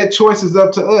us. That choice is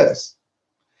up to us.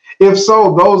 If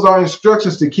so, those are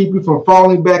instructions to keep you from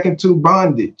falling back into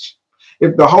bondage.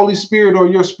 If the Holy Spirit or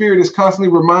your spirit is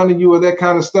constantly reminding you of that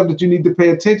kind of stuff that you need to pay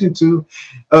attention to,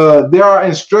 there are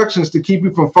instructions to keep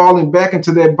you from falling back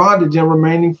into that bondage and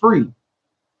remaining free.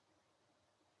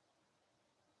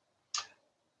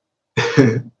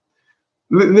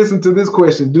 Listen to this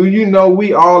question. Do you know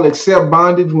we all accept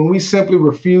bondage when we simply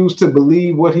refuse to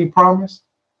believe what he promised?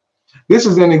 This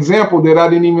is an example that I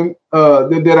didn't even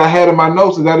that I had in my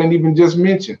notes that I didn't even just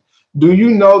mention. Do you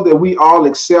know that we all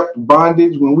accept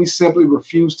bondage when we simply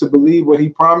refuse to believe what he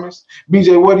promised?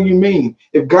 BJ, what do you mean?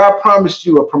 If God promised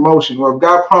you a promotion, or if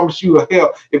God promised you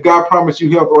if God promised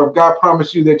you health, or if God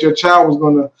promised you that your child was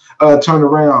going to turn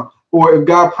around, or if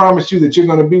God promised you that you're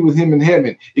going to be with him in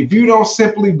heaven, if you don't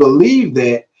simply believe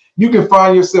that, you can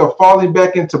find yourself falling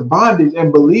back into bondage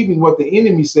and believing what the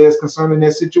enemy says concerning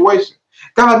that situation.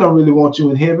 God don't really want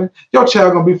you in heaven. Your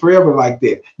child going to be forever like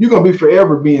that. You're going to be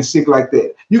forever being sick like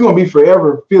that. You're going to be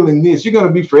forever feeling this. You're going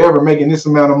to be forever making this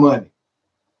amount of money.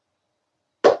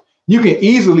 You can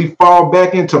easily fall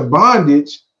back into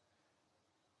bondage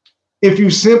if you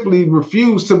simply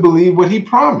refuse to believe what he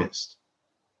promised.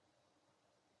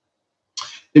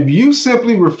 If you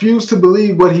simply refuse to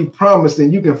believe what he promised,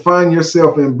 then you can find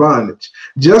yourself in bondage.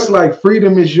 Just like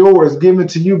freedom is yours, given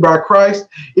to you by Christ,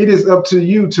 it is up to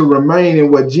you to remain in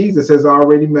what Jesus has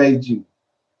already made you.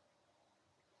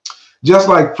 Just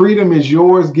like freedom is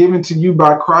yours, given to you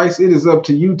by Christ, it is up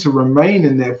to you to remain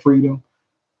in that freedom,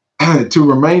 to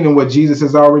remain in what Jesus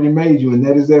has already made you, and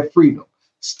that is that freedom.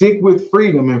 Stick with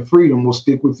freedom, and freedom will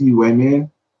stick with you. Amen.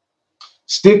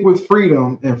 Stick with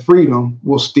freedom, and freedom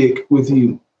will stick with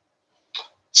you.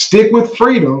 Stick with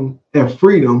freedom, and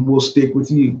freedom will stick with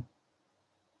you.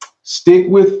 Stick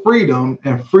with freedom,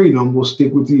 and freedom will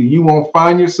stick with you. You won't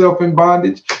find yourself in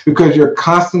bondage because you're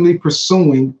constantly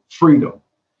pursuing freedom.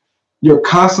 You're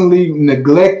constantly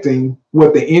neglecting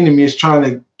what the enemy is trying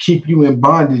to keep you in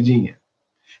bondage in.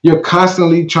 You're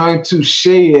constantly trying to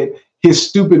shed his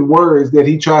stupid words that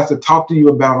he tries to talk to you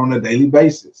about on a daily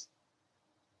basis.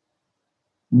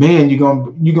 Man, you're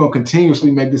gonna continuously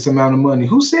make this amount of money.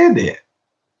 Who said that?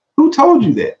 Who told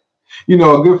you that? You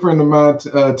know, a good friend of mine,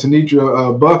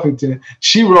 Tanitra Buffington,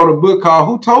 she wrote a book called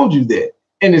Who Told You That?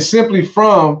 And it's simply based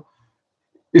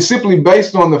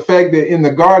on the fact that in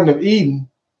the Garden of Eden,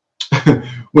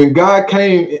 when God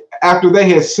came after they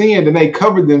had sinned and they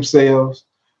covered themselves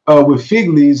with fig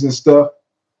leaves and stuff,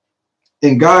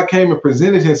 and God came and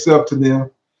presented himself to them,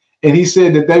 and he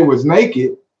said that they was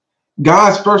naked,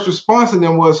 God's first response to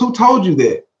them was, who told you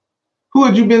that? Who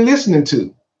had you been listening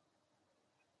to?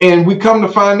 And we come to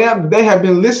find out that they have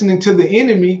been listening to the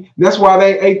enemy. That's why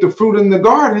they ate the fruit in the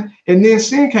garden, and then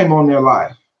sin came on their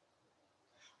life.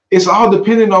 It's all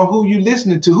dependent on who you're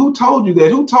listening to. Who told you that?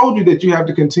 Who told you that you have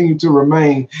to continue to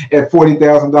remain at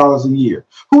 $40,000 a year?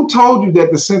 Who told you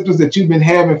that the symptoms that you've been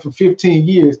having for 15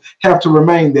 years have to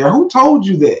remain there? Who told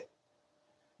you that?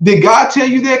 Did God tell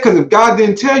you that? Because if God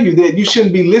didn't tell you that, you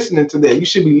shouldn't be listening to that. You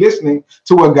should be listening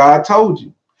to what God told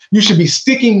you. You should be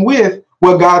sticking with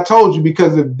what God told you,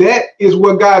 because if that is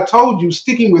what God told you,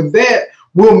 sticking with that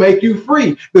will make you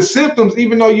free. The symptoms,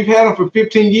 even though you've had them for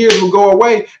 15 years, will go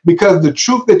away because the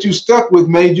truth that you stuck with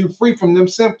made you free from them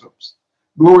symptoms.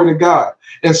 Glory to God.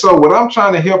 And so what I'm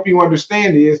trying to help you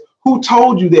understand is, who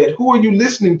told you that? Who are you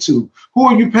listening to? Who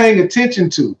are you paying attention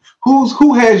to?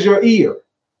 Who has your ear?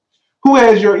 Who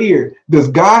has your ear? Does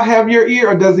God have your ear,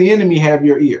 or does the enemy have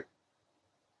your ear?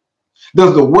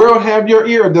 Does the world have your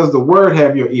ear, or does the word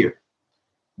have your ear?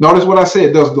 Notice what I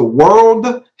said. Does the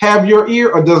world have your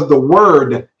ear, or does the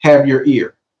word have your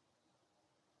ear?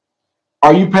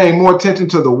 Are you paying more attention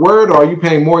to the word, or are you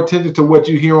paying more attention to what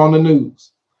you hear on the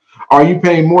news? Are you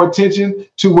paying more attention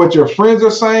to what your friends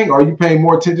are saying, or are you paying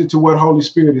more attention to what Holy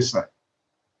Spirit is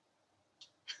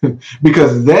saying?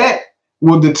 Because that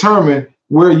will determine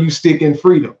where you stick in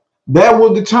freedom. That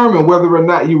will determine whether or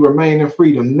not you remain in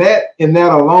freedom. That and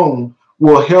that alone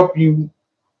will help you,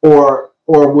 or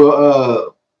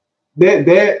will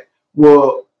that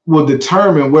will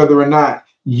determine whether or not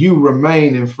you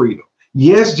remain in freedom.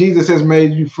 Yes, Jesus has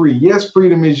made you free. Yes,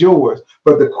 freedom is yours.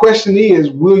 But the question is,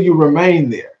 will you remain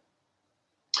there?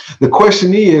 The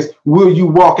question is, will you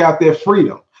walk out that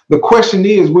freedom? The question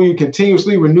is, will you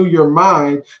continuously renew your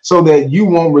mind so that you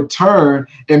won't return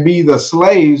and be the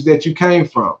slaves that you came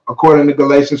from, according to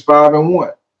Galatians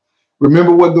 5:1.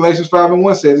 Remember what Galatians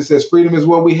 5:1 says. It says, freedom is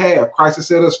what we have. Christ has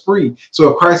set us free.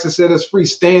 So if Christ has set us free,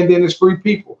 stand in as free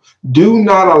people. Do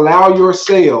not allow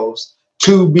yourselves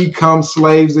to become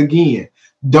slaves again.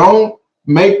 Don't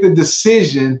make the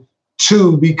decision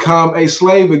to become a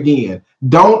slave again.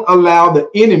 Don't allow the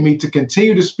enemy to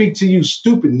continue to speak to you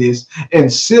stupidness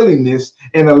and silliness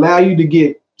and allow you to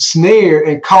get snared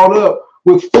and caught up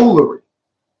with foolery.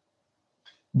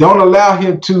 Don't allow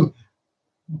him to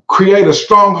create a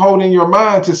stronghold in your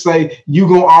mind to say you're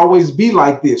going to always be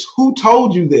like this. Who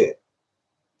told you that?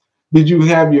 Did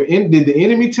the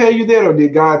enemy tell you that, or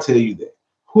did God tell you that?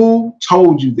 Who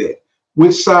told you that?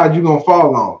 Which side you going to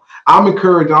fall on? I'm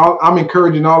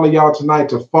encouraging all of y'all tonight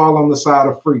to fall on the side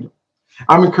of freedom.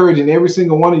 I'm encouraging every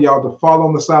single one of y'all to fall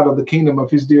on the side of the kingdom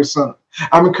of his dear son.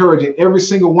 I'm encouraging every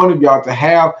single one of y'all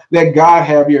to let God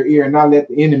have your ear and not let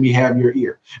the enemy have your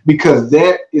ear, because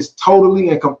that is totally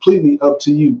and completely up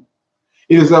to you.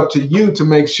 It is up to you to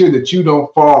make sure that you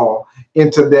don't fall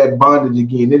into that bondage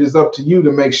again. It is up to you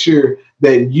to make sure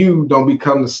that you don't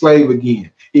become the slave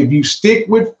again. If you stick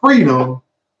with freedom,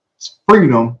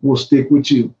 freedom will stick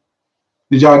with you.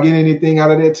 Did y'all get anything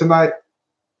out of that tonight?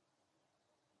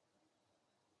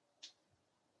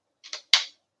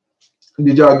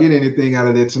 Did y'all get anything out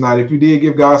of that tonight? If you did,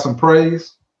 give God some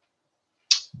praise.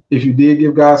 If you did,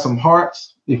 give God some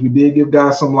hearts. If you did, give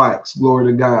God some likes.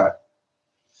 Glory to God.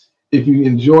 If you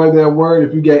enjoyed that word,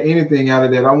 if you got anything out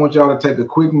of that, I want y'all to take a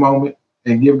quick moment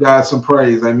and give God some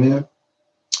praise. Amen.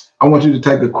 I want you to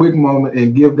take a quick moment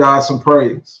and give God some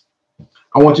praise.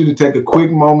 I want you to take a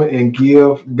quick moment and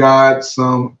give God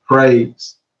some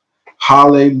praise.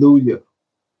 Hallelujah.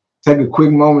 Take a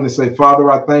quick moment and say, Father,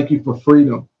 I thank you for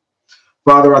freedom.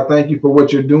 Father, I thank you for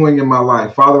what you're doing in my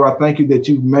life. Father, I thank you that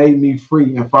you've made me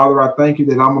free. And Father, I thank you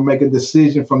that I'm going to make a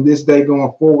decision from this day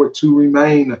going forward to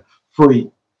remain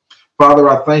free. Father,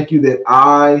 I thank you that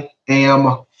I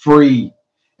am free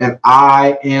and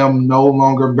I am no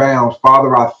longer bound.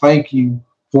 Father, I thank you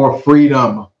for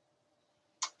freedom.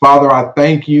 Father, I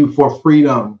thank you for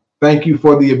freedom. Thank you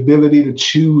for the ability to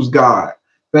choose God.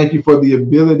 Thank you for the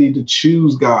ability to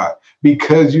choose God.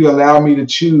 Because you allow me to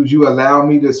choose, you allow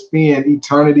me to spend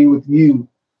eternity with you.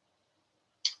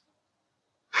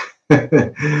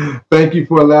 Thank you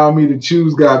for allowing me to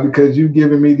choose, God, because you've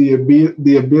given me the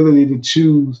ability to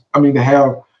choose, to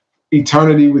have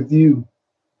eternity with you.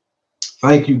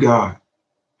 Thank you, God.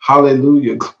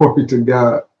 Hallelujah. Glory to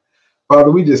God.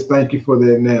 Father, we just thank you for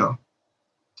that now.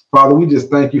 Father, we just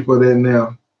thank you for that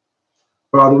now.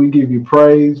 Father, we give you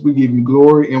praise, we give you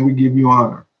glory, and we give you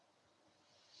honor.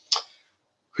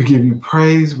 We give you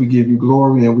praise, we give you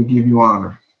glory, and we give you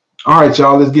honor. All right,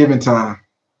 y'all, it's giving time.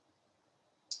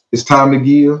 It's time to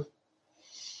give.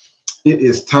 It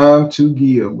is time to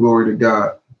give. Glory to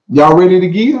God. Y'all ready to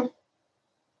give?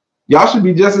 Y'all should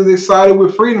be just as excited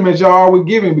with freedom as y'all are with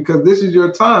giving, because this is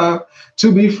your time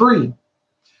to be free.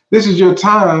 This is your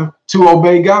time to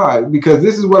obey God, because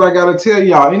this is what I got to tell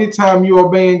y'all. Anytime you're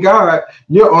obeying God,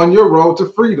 you're on your road to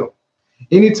freedom.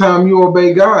 Anytime you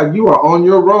obey God, you are on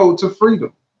your road to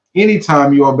freedom.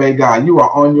 Anytime you obey God, you are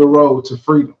on your road to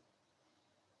freedom.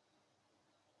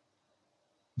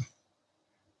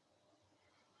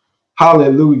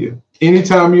 Hallelujah.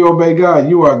 Anytime you obey God,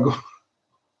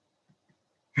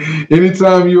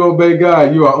 anytime you obey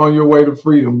God, you are on your way to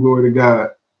freedom. Glory to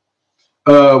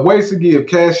God. Ways to give: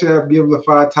 Cash App,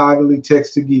 Givelify, Tidally,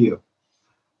 text to give.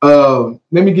 Let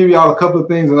me give y'all a couple of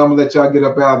things, and I'm gonna let y'all get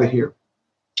up out of here.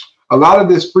 A lot of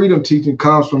this freedom teaching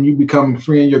comes from you becoming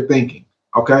free in your thinking.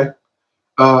 Okay.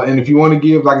 And if you want to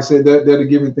give, like I said, they're the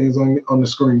giving things on the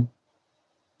screen.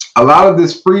 A lot of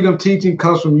this freedom teaching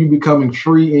comes from you becoming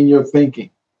free in your thinking.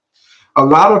 A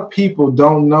lot of people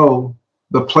don't know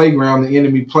the playground the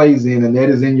enemy plays in, and that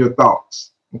is in your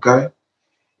thoughts. Okay.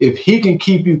 If he can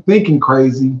keep you thinking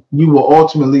crazy, you will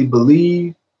ultimately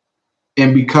believe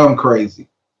and become crazy.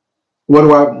 What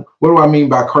do I mean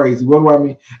by crazy? What do I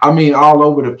mean? I mean all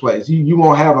over the place. You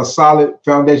won't have a solid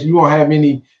foundation. You won't have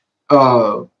any.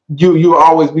 You'll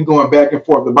always be going back and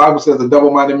forth. The Bible says a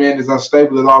double-minded man is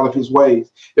unstable in all of his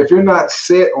ways. If you're not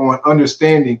set on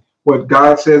understanding what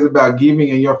God says about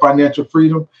giving and your financial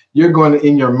freedom, you're going to,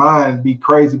 in your mind, be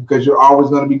crazy because you're always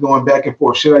going to be going back and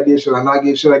forth. Should I give? Should I not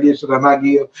give? Should I give? Should I not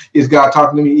give? Is God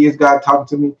talking to me? Is God talking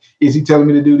to me? Is he telling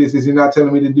me to do this? Is he not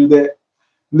telling me to do that?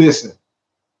 Listen,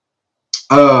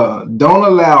 don't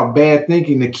allow bad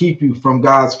thinking to keep you from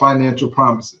God's financial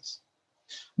promises.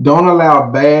 Don't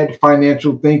allow bad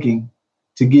financial thinking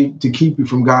to keep you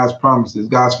from God's promises,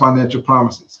 God's financial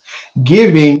promises.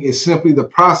 Giving is simply the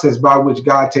process by which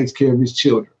God takes care of his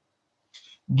children.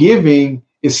 Giving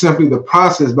is simply the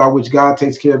process by which God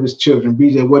takes care of his children.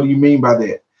 BJ, what do you mean by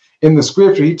that? In the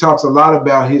scripture, he talks a lot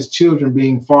about his children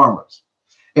being farmers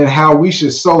and how we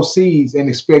should sow seeds and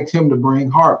expect him to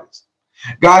bring harvest.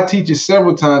 God teaches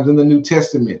several times in the New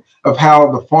Testament of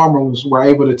how the farmers were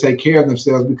able to take care of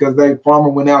themselves because the farmer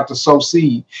went out to sow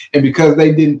seed. And because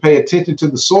they didn't pay attention to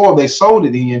the soil they sowed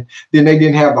it in, then they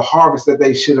didn't have the harvest that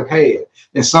they should have had.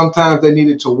 And sometimes they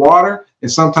needed to water,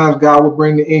 and sometimes God would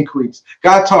bring the increase.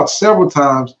 God taught several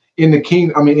times in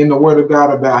the word of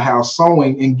God about how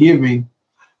sowing and giving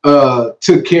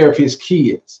took care of his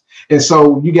kids. And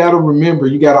so you got to remember,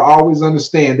 you got to always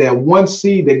understand that one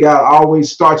seed that God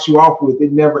always starts you off with,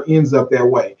 it never ends up that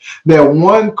way. That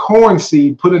one corn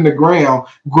seed put in the ground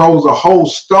grows a whole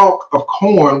stalk of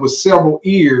corn with several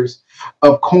ears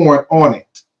of corn on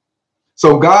it.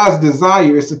 So God's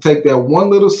desire is to take that one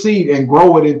little seed and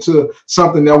grow it into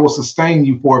something that will sustain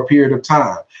you for a period of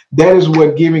time. That is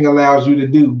what giving allows you to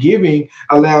do. Giving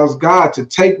allows God to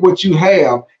take what you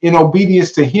have in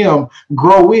obedience to him,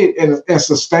 grow it and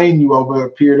sustain you over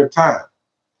a period of time.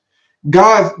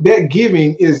 That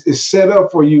giving is set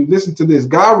up for you. Listen to this.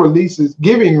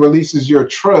 Giving releases your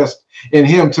trust in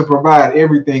him to provide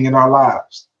everything in our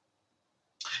lives.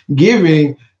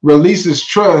 Giving releases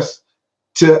trust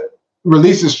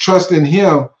in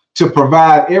him to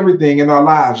provide everything in our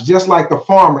lives. Just like the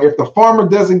farmer, if the farmer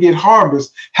doesn't get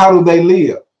harvest, how do they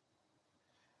live?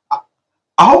 I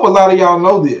hope a lot of y'all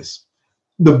know this.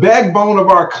 The backbone of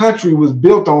our country was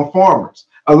built on farmers.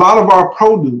 A lot of our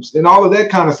produce and all of that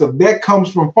kind of stuff, that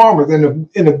comes from farmers. And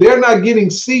if they're not getting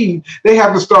seed, they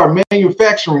have to start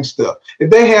manufacturing stuff. If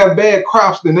they have bad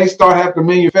crops, then they start having to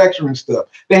manufacturing stuff.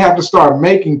 They have to start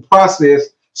making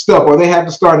processed stuff, or they have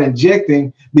to start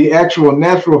injecting the actual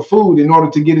natural food in order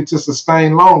to get it to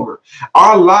sustain longer.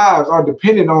 Our lives are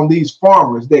dependent on these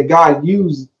farmers that God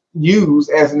used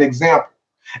as an example.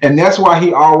 And that's why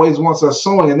he always wants us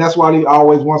sowing, and that's why he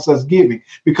always wants us giving,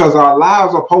 because our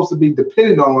lives are supposed to be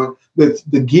dependent on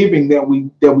the giving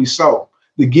that we sow,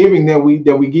 the giving that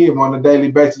we give on a daily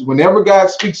basis. Whenever God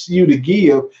speaks to you to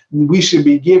give, we should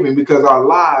be giving, because our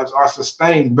lives are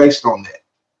sustained based on that.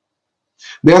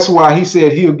 That's why he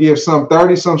said he'll give some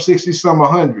 30, some 60, some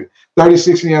 100, 30,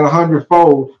 60, and 100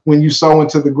 fold when you sow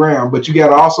into the ground. But you got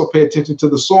to also pay attention to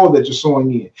the soil that you're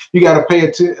sowing in. You got to pay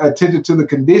attention to the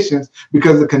conditions,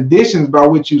 because the conditions by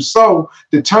which you sow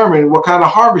determine what kind of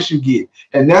harvest you get.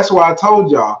 And that's why I told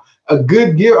y'all,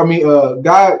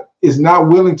 God is not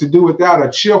willing to do without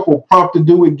a cheerful, prompt to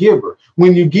do it giver.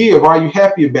 When you give, are you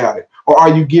happy about it? Or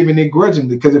are you giving it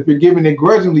grudgingly? Because if you're giving it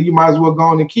grudgingly, you might as well go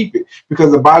on and keep it,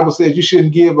 because the Bible says you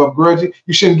shouldn't give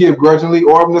grudgingly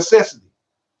or of necessity,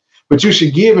 but you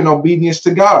should give in obedience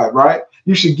to God, right?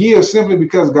 You should give simply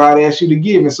because God asked you to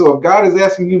give. And so if God is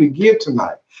asking you to give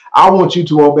tonight, I want you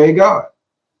to obey God.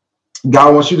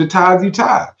 God wants you to tithe, you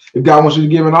tithe. If God wants you to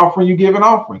give an offering, you give an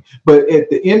offering. But at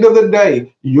the end of the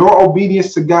day, your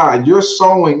obedience to God, your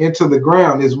sowing into the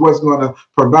ground, is what's going to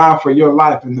provide for your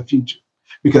life in the future.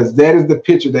 Because that is the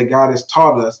picture that God has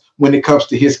taught us when it comes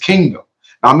to his kingdom.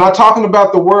 Now, I'm not talking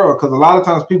about the world, because a lot of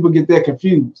times people get that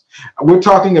confused. We're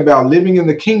talking about living in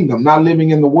the kingdom, not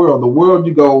living in the world. The world,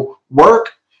 you go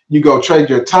work, you go trade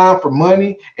your time for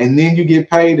money, and then you get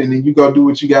paid, and then you go do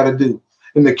what you got to do.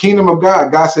 In the kingdom of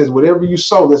God, God says, whatever you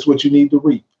sow, that's what you need to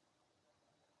reap.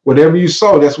 Whatever you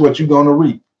sow, that's what you're going to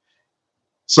reap.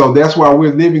 So that's why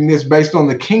we're living this based on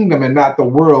the kingdom and not the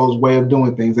world's way of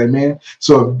doing things. Amen.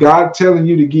 So if God's telling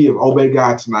you to give, obey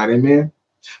God tonight. Amen.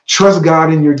 Trust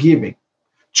God in your giving.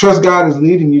 Trust God is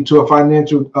leading you to a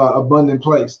financial abundant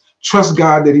place. Trust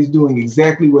God that he's doing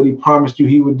exactly what he promised you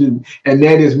he would do. And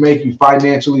that is make you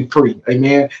financially free.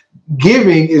 Amen.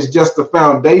 Giving is just the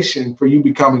foundation for you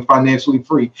becoming financially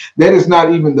free. That is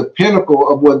not even the pinnacle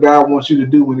of what God wants you to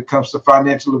do when it comes to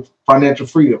financial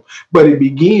freedom. But it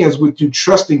begins with you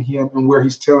trusting him and where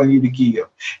he's telling you to give.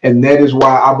 And that is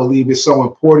why I believe it's so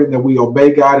important that we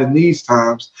obey God in these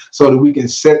times so that we can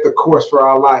set the course for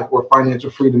our life where financial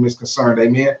freedom is concerned.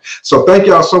 Amen. So thank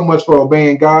y'all so much for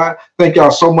obeying God. Thank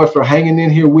y'all so much for hanging in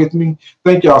here with me.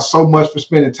 Thank y'all so much for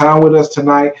spending time with us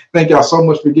tonight. Thank y'all so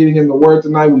much for getting in the word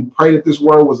tonight. We pray that this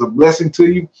word was a blessing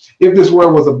to you. If this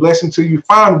word was a blessing to you,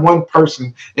 find one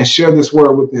person and share this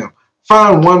word with them.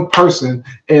 Find one person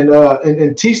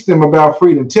and teach them about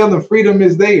freedom. Tell them freedom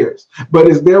is theirs, but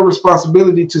it's their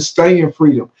responsibility to stay in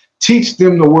freedom. Teach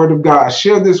them the word of God.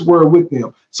 Share this word with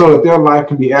them so that their life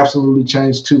can be absolutely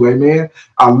changed too. Amen.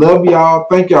 I love y'all.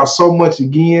 Thank y'all so much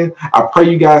again. I pray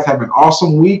you guys have an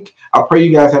awesome week. I pray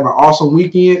you guys have an awesome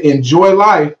weekend. Enjoy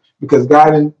life, because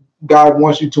God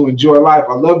wants you to enjoy life.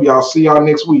 I love y'all. See y'all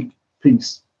next week.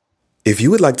 Peace. If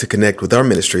you would like to connect with our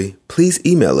ministry, please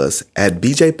email us at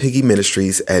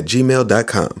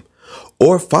bjpiggyministries@gmail.com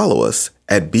or follow us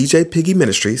at BJ Piggy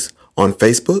Ministries on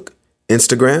Facebook,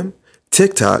 Instagram,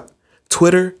 TikTok,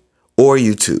 Twitter, or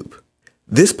YouTube.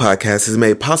 This podcast is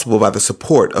made possible by the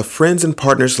support of friends and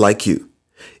partners like you.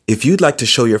 If you'd like to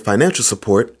show your financial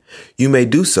support, you may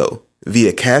do so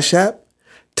via Cash App,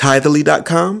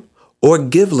 Tithely.com, or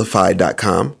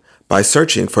Givelify.com by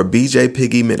searching for BJ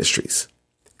Piggy Ministries.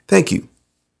 Thank you.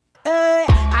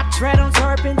 I tread on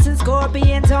serpents and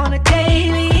scorpions on a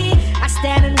daily. I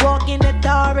stand and walk in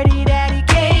authority that he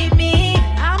gave me.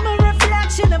 I'm a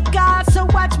reflection of God, so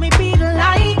watch me be the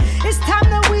light. It's time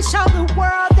that we show the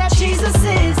world that Jesus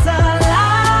is